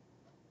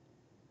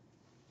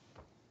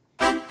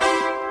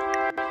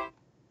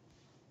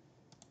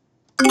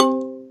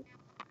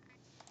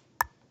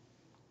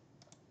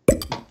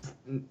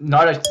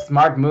 Not a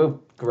smart move,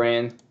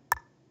 Grin.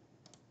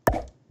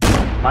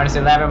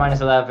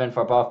 -11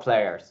 for both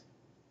players.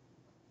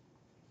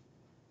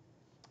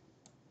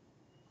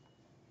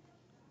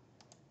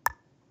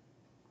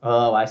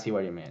 Oh, I see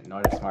what you mean.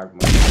 Not a smart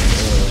move.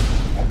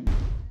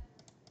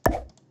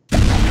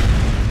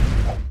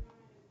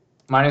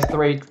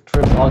 -3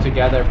 troops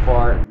altogether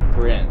for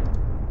Grin.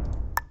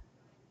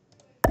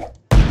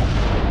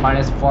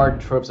 -4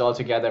 troops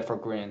altogether for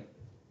Green.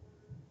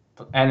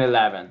 And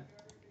 11.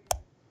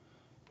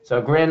 So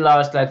Green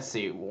lost, let's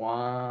see,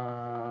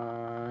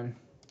 1,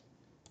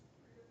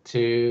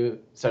 2,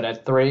 so that's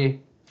 3,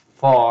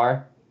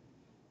 4.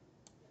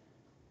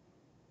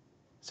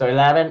 So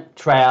 11,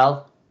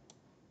 12,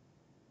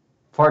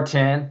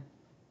 14,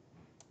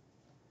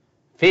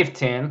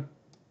 15.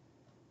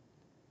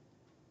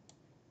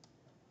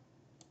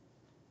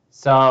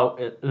 So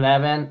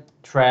 11,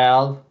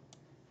 12,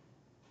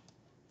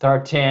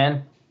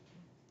 13,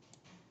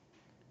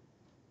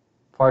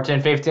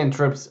 14, 15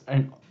 troops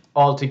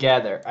all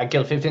together. I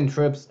killed 15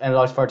 troops and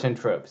lost 14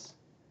 troops.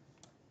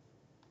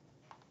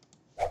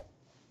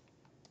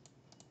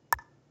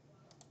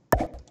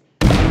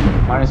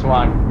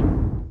 -1.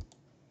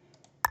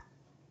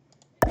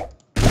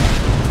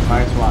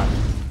 -1.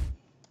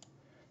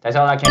 That's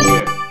all I can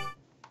do.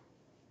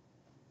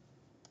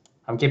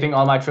 I'm keeping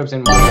all my troops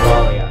in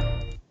Mongolia.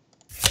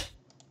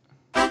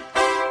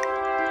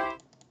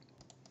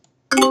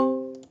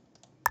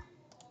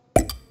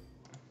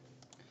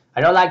 I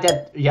don't like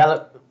that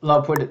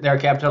yellow put their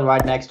capital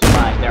right next to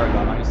mine. There we go,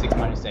 -6,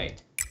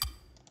 -8.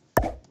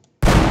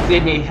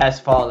 Sydney has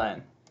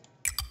fallen.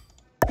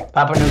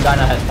 Papua New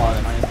Guinea has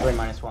fallen, -3,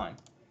 -1.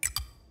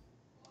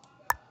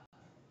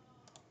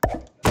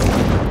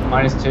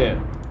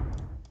 -2.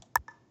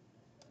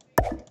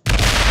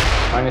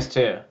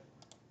 -2.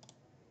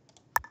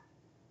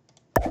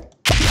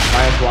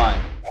 -1.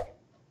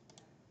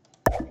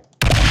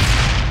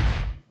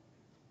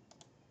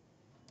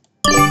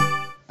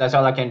 That's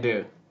all I can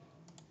do.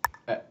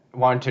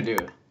 Want to do.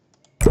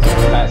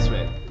 Last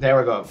with. There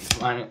we go.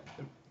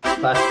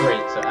 +3.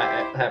 So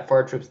I have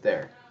 4 troops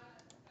there.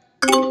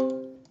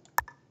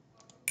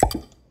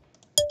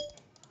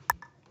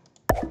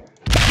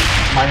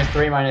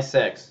 -3,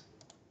 -6.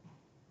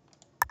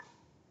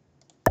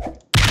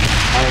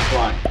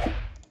 -1.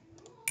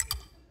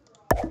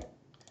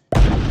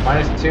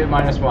 -2,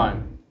 -1.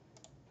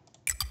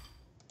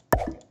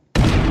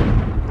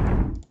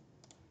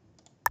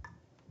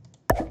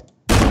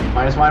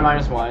 -1,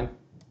 -1.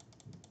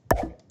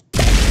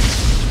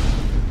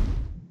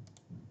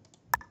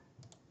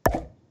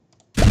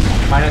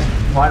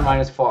 -1,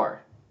 -4.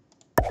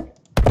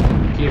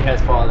 Kyiv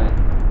has fallen.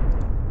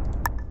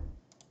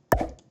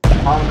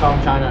 Hong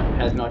Kong, China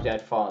has not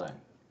yet fallen.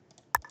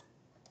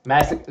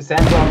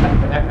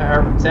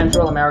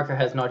 Central America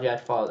has not yet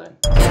fallen.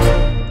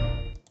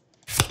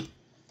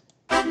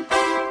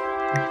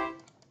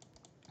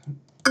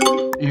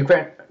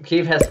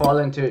 Kyiv has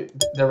fallen to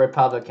the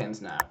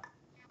Republicans now.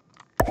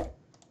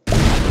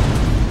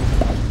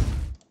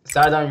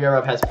 Southern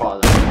Europe has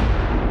fallen.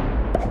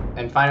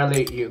 And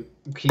finally,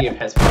 Kyiv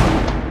has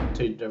fallen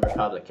to the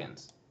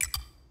Republicans.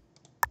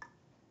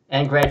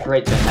 And Great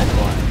Britain has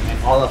fallen.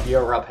 And all of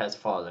Europe has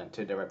fallen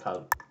to the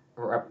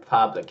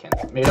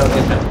Republicans. Middle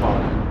East has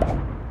fallen.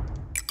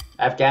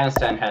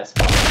 Afghanistan has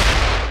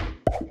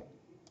fallen.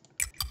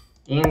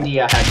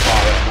 India has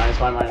fallen.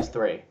 -1,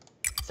 -3.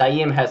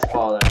 Siam has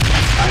fallen.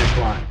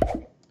 -1.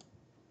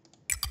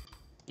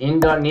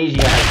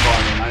 Indonesia has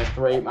fallen.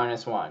 -3,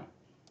 -1.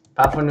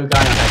 Papua New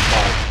Guinea has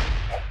fallen.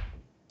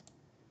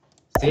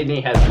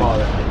 Sydney has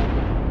fallen.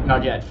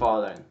 Not yet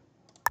fallen.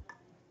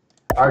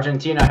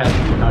 Argentina has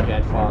not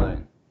yet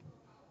fallen.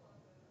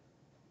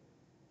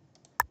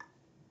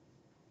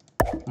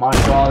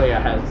 Mongolia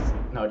has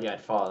not yet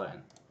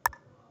fallen.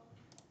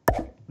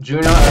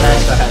 Juno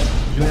has fallen,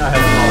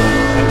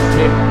 and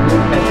Swift Blue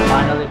has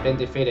finally been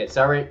defeated.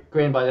 Sorry,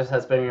 Green, but this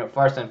has been your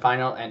first and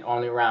final and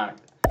only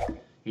round.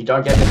 You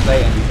don't get to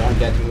play and you don't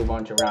get to move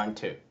on to round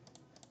 2.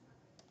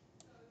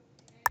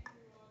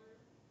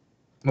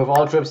 Move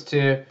all troops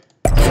to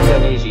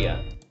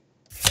Indonesia.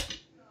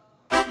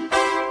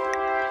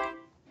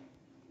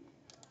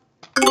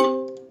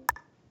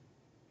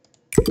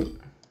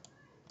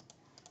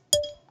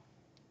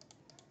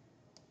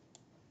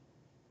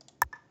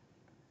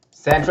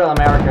 Central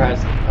America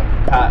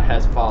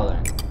has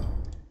fallen.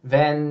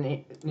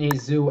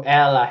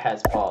 Venezuela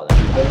has fallen.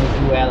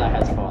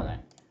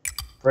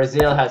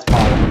 Brazil has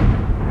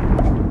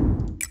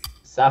fallen.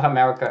 South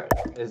America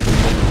is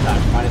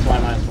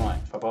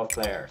 -1/-1 for both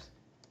players.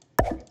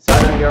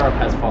 Southern Europe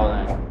has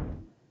fallen.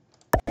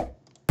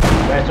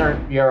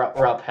 Western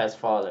Europe has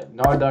fallen.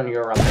 Northern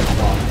Europe has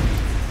fallen.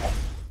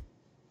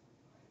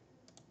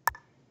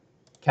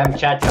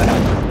 Kamchatka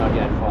has not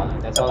yet fallen.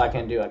 That's all I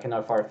can do. I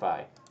cannot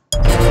fortify.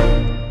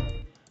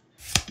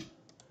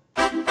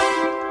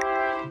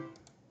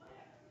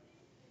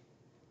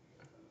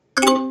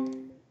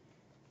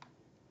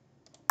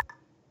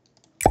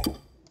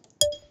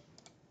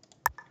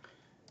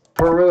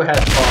 Peru had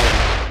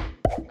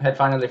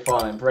finally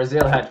fallen.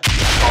 Brazil had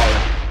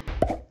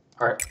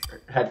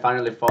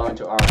finally fallen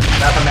to orange.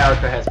 South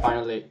America has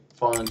finally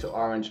fallen to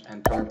orange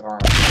and turned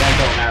orange.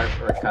 Central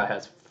America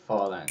has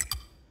fallen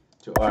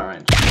to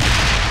orange.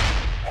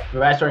 The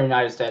Western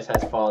United States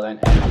has fallen,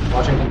 and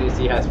Washington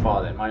DC has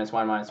fallen,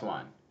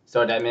 -1/-1.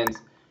 So that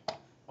means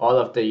all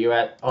of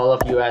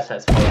US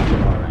has fallen to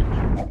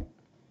orange.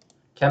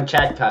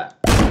 Kamchatka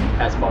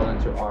has fallen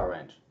to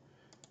orange.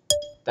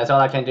 That's all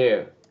I can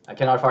do. I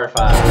cannot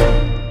fortify.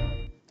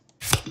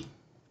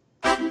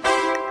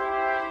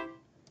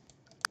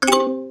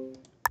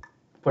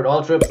 Put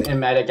all troops in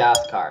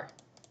Madagascar.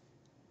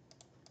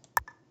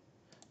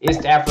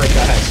 East Africa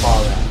has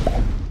fallen.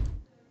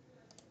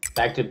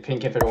 Back to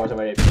pink if it was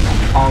already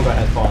pink. Congo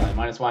has fallen.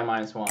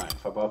 -1/-1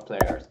 for both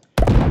players.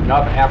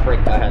 North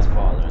Africa has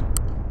fallen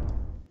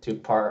to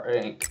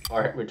pink,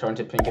 or return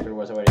to pink if it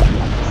was already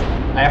pink.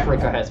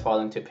 Africa has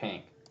fallen to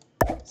pink.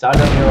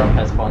 Southern Europe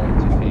has fallen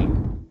to pink.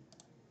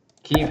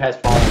 Kiev has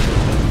fallen to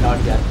pink, not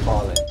yet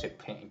fallen to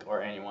pink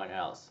or anyone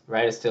else.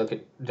 Right? It's still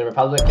the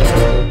Republicans are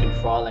still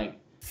controlling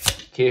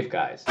Kiev,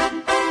 guys.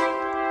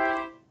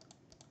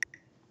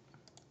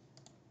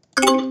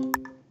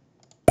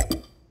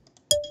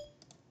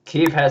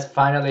 Kiev has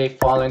finally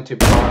fallen to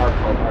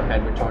purple or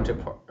had returned to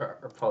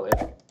purple.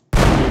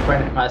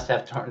 Ukraine must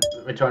have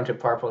returned to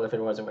purple if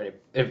it was already.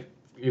 If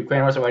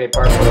Ukraine was already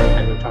purple, it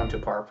had returned to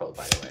purple,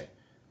 by the way.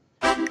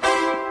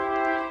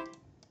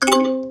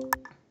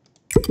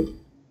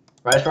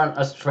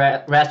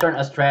 Western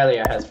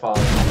Australia has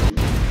fallen,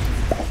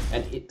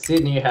 and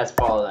Sydney has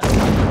fallen.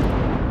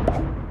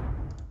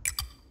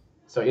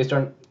 So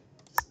Eastern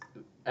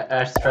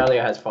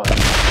Australia has fallen.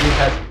 Kiev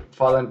has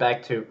fallen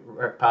back to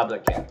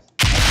Republicans.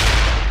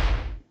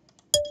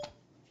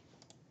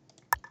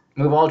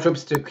 Move all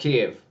troops to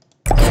Kiev,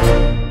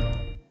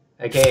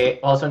 aka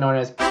also known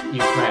as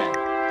Ukraine.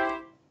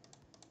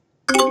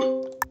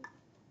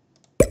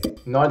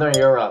 Northern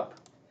Europe.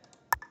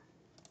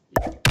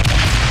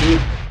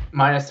 Kiev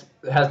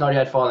has not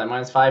yet fallen.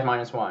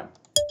 -5/-1.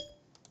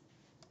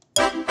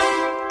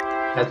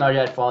 Has not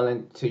yet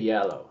fallen to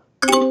yellow.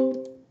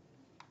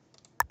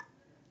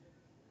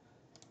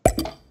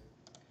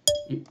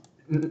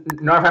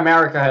 North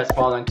America has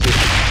fallen to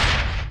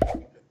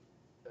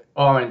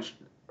orange.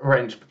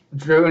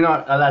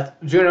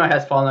 Juno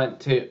has fallen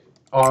to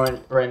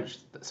orange.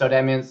 So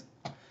that means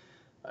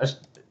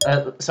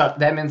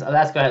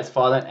Alaska has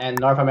fallen and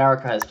North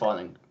America has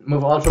fallen.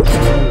 Move all troops to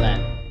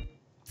Greenland.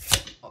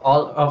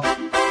 All of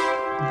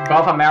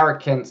both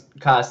American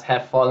casts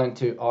have fallen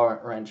to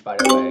orange, by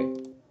the way.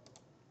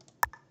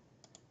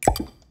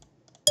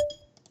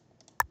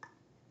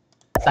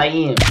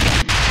 Siam,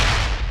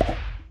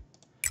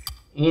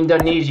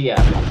 Indonesia,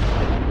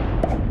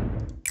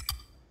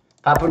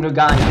 Papua New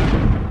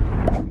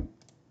Guinea,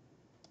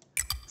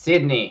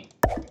 Sydney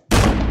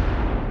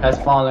has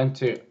fallen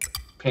to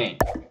pink.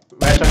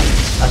 Western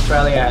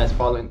Australia has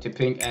fallen to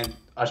pink, and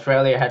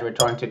Australia had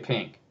returned to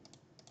pink.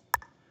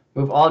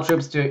 Move all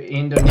troops to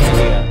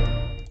Indonesia.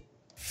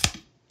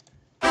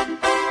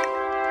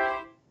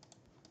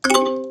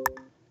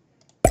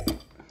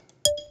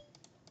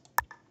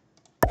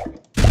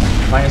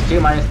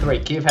 -2, -3.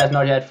 Kiev has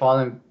not yet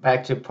fallen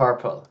back to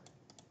purple,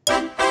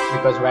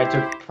 because red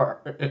took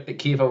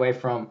Kiev away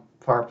from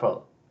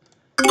purple.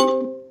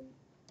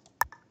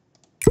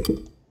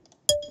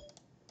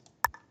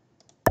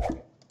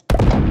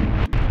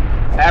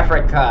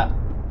 Africa.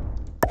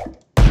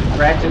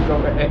 Red took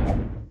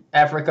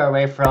Africa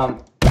away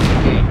from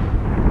pink.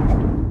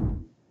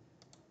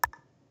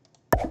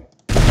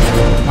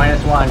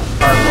 -1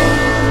 purple.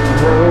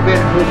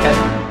 Robin Hood has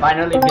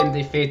finally been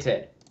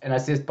defeated and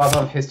assists both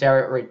of his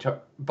territory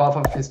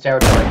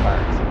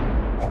cards.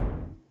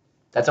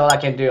 That's all I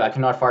can do. I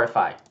cannot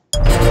fortify.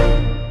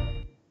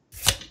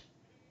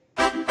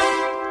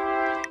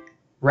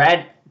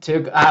 Red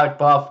took out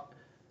both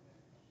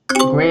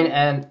green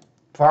and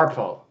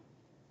purple,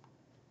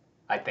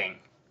 I think.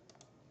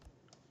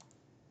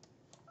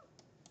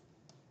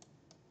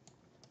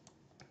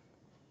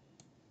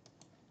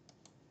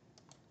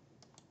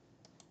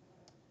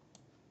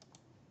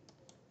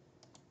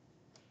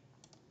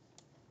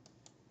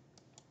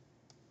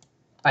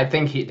 I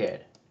think he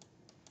did.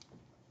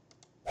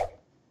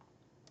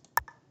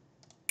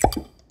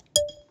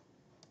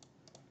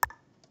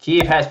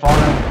 Kiev has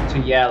fallen to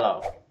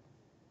yellow.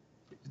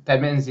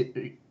 That means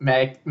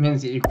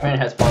Ukraine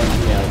has fallen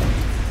to yellow.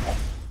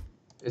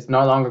 It's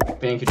no longer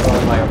being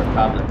controlled by a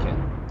Republican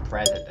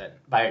president,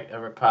 by the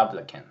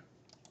Republicans.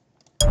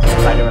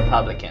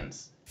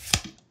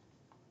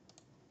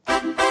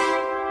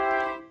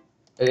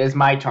 It is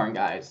my turn,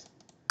 guys.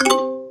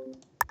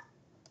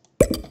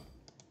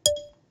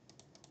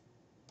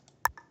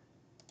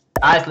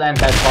 Iceland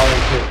has fallen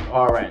to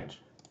orange.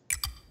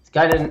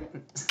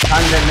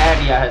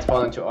 Scandinavia has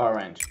fallen to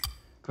orange.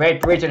 Great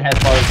Britain has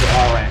fallen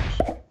to orange.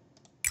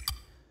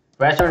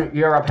 Western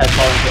Europe has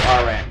fallen to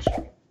orange.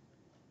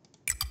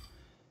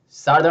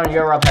 Southern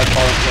Europe has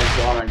fallen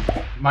to orange.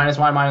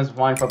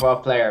 -1 for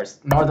both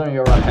players. Northern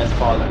Europe has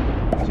fallen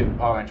to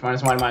orange.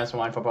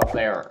 -1 for both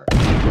players.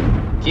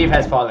 Kiev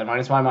has fallen.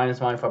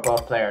 -1 for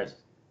both players.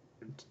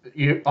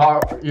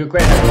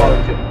 Ukraine has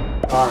fallen to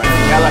orange.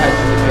 Yellow has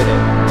been defeated.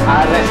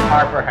 Alice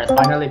Harper has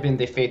finally been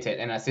defeated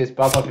and assists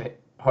both of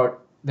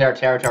their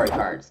territory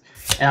cards.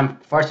 And I'm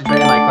forced to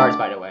trade in my cards,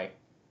 by the way.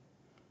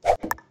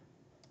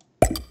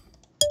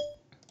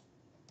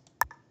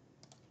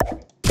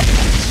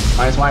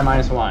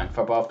 -1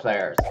 for both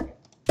players.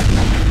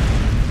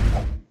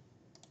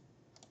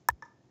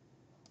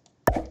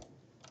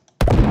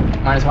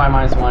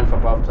 -1 for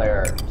both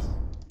players.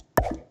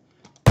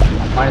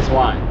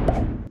 -1.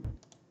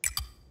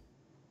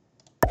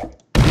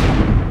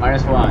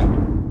 -1.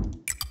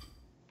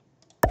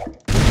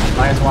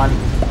 -1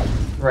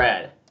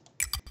 red.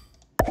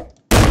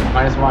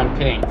 -1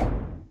 pink.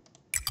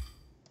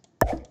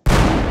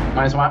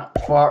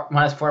 -4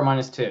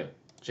 -2.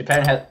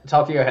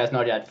 Tokyo has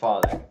not yet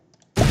fallen.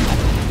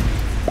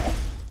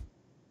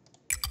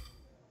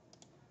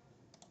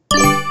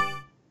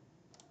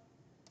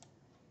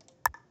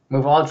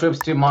 Move all troops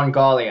to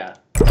Mongolia.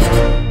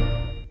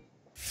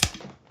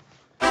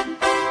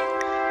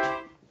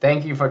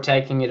 Thank you for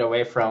taking it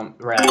away from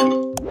red.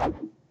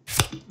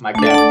 My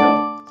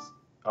capital is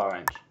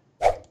orange.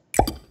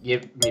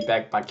 Give me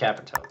back my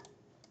capital.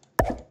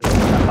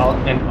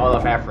 And all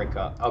of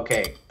Africa.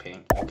 Okay,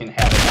 pink. You can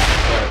have it back.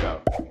 There we go.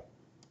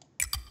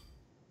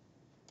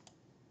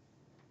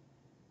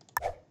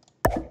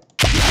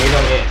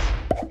 Middle East.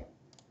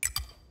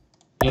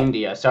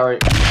 India. Sorry,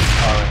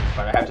 orange,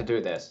 but I have to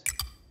do this.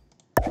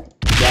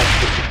 Yes,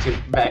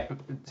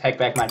 take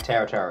back my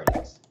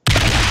territories.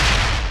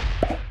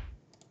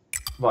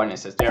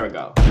 Bonuses, there we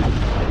go.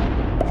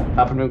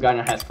 Papua New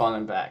Guinea has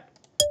fallen back.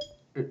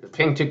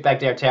 Pink took back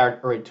their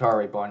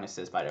territory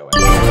bonuses, by the way.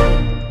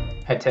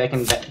 Had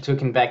taken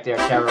back their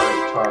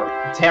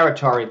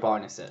territory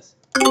bonuses.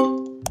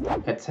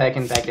 Had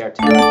taken back their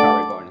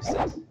territory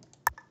bonuses.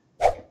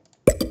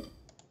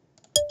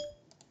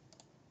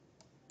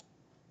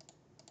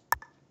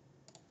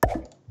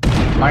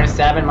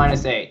 -7,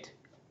 -8.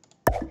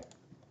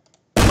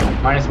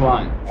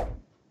 -1.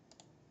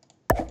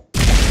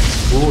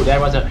 Ooh,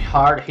 that was a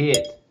hard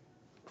hit.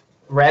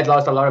 Red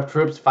lost a lot of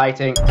troops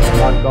fighting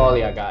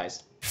Mongolia,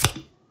 guys.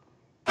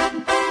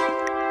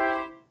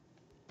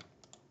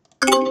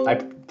 I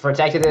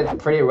protected it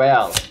pretty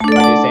well.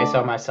 I do say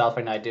so myself,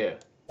 and I do.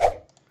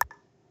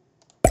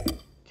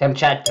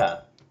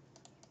 Kamchatka.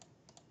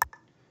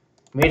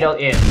 Middle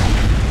East.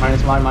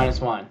 -1,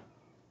 -1.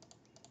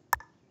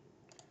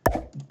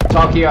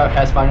 Tokyo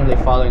has finally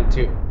fallen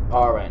to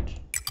orange.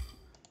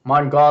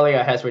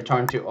 Mongolia has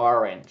returned to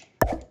orange.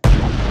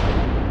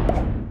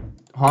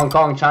 Hong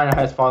Kong, China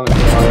has fallen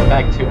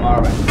back to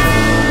orange.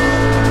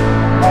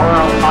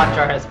 Oral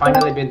Contra has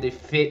finally been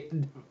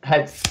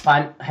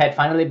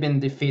finally been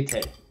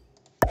defeated.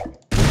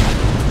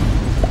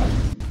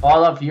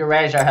 All of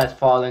Eurasia has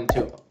fallen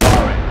to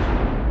orange.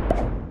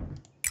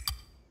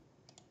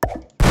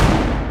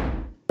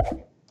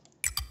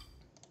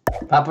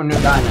 Papua New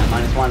Guinea,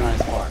 -1,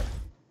 -4.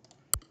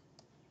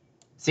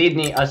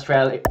 Sydney,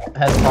 Australia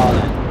has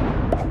fallen.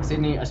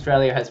 Sydney,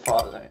 Australia has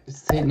fallen.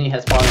 Sydney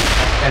has fallen,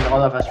 and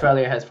all of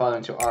Australia has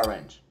fallen to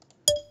orange.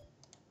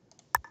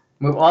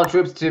 Move all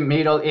troops to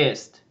Middle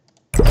East.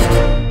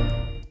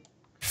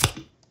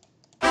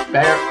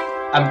 Better.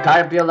 I'm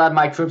gonna build up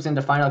my troops in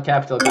the final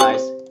capital,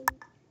 guys.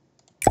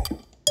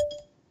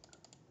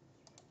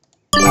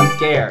 I'm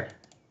scared.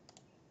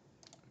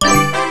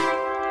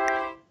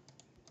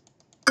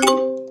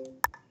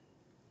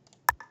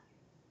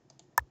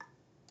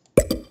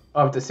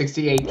 Of the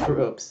 68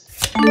 troops.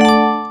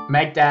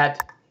 Make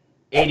that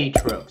 80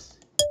 troops.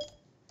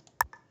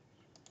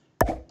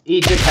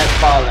 Egypt has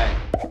fallen.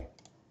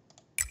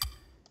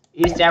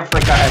 East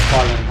Africa has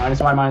fallen.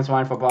 -1,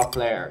 -1 for both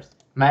players.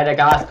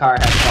 Madagascar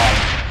has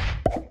fallen.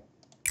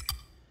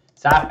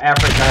 South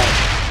Africa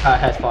has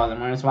has fallen.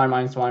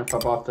 -1 for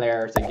both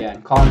players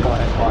again. Congo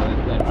has fallen.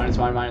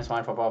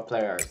 -1 for both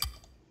players.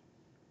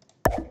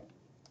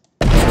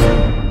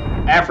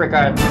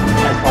 Africa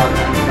has fallen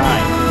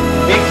 -9.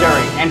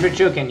 Victory!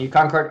 Entrichukin, you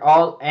conquered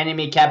all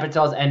enemy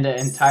capitals and the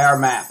entire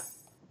map.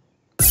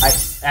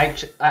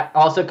 I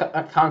also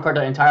conquered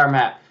the entire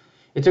map.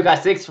 It took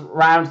us 6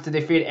 rounds to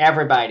defeat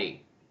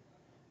everybody.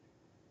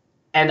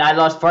 And I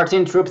lost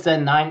 14 troops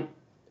and 9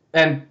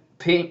 and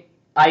pink.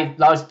 I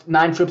lost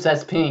 9 troops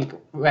as pink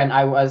when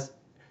I was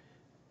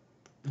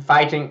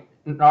fighting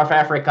North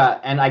Africa,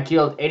 and I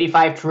killed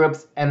 85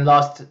 troops and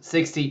lost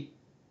 60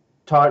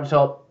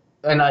 total,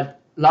 and I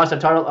lost a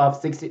total of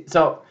 60.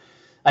 So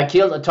I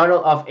killed a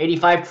total of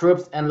 85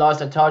 troops and lost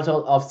a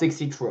total of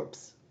 60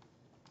 troops.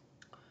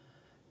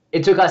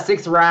 It took us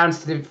 6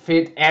 rounds to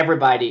defeat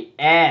everybody,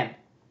 and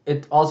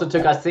it also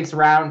took us 6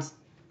 rounds.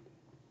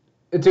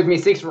 It took me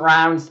 6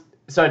 rounds.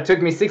 So it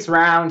took me 6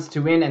 rounds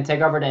to win and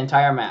take over the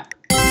entire map.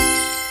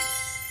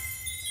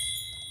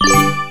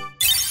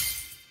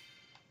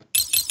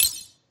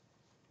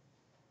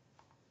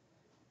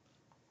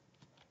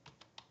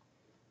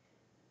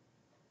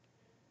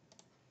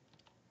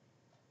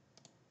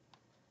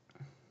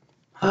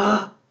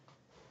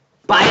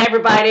 Bye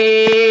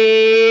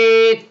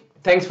everybody!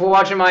 Thanks for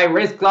watching my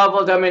Risk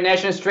Global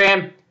Domination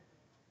stream.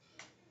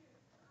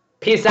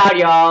 Peace out,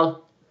 y'all.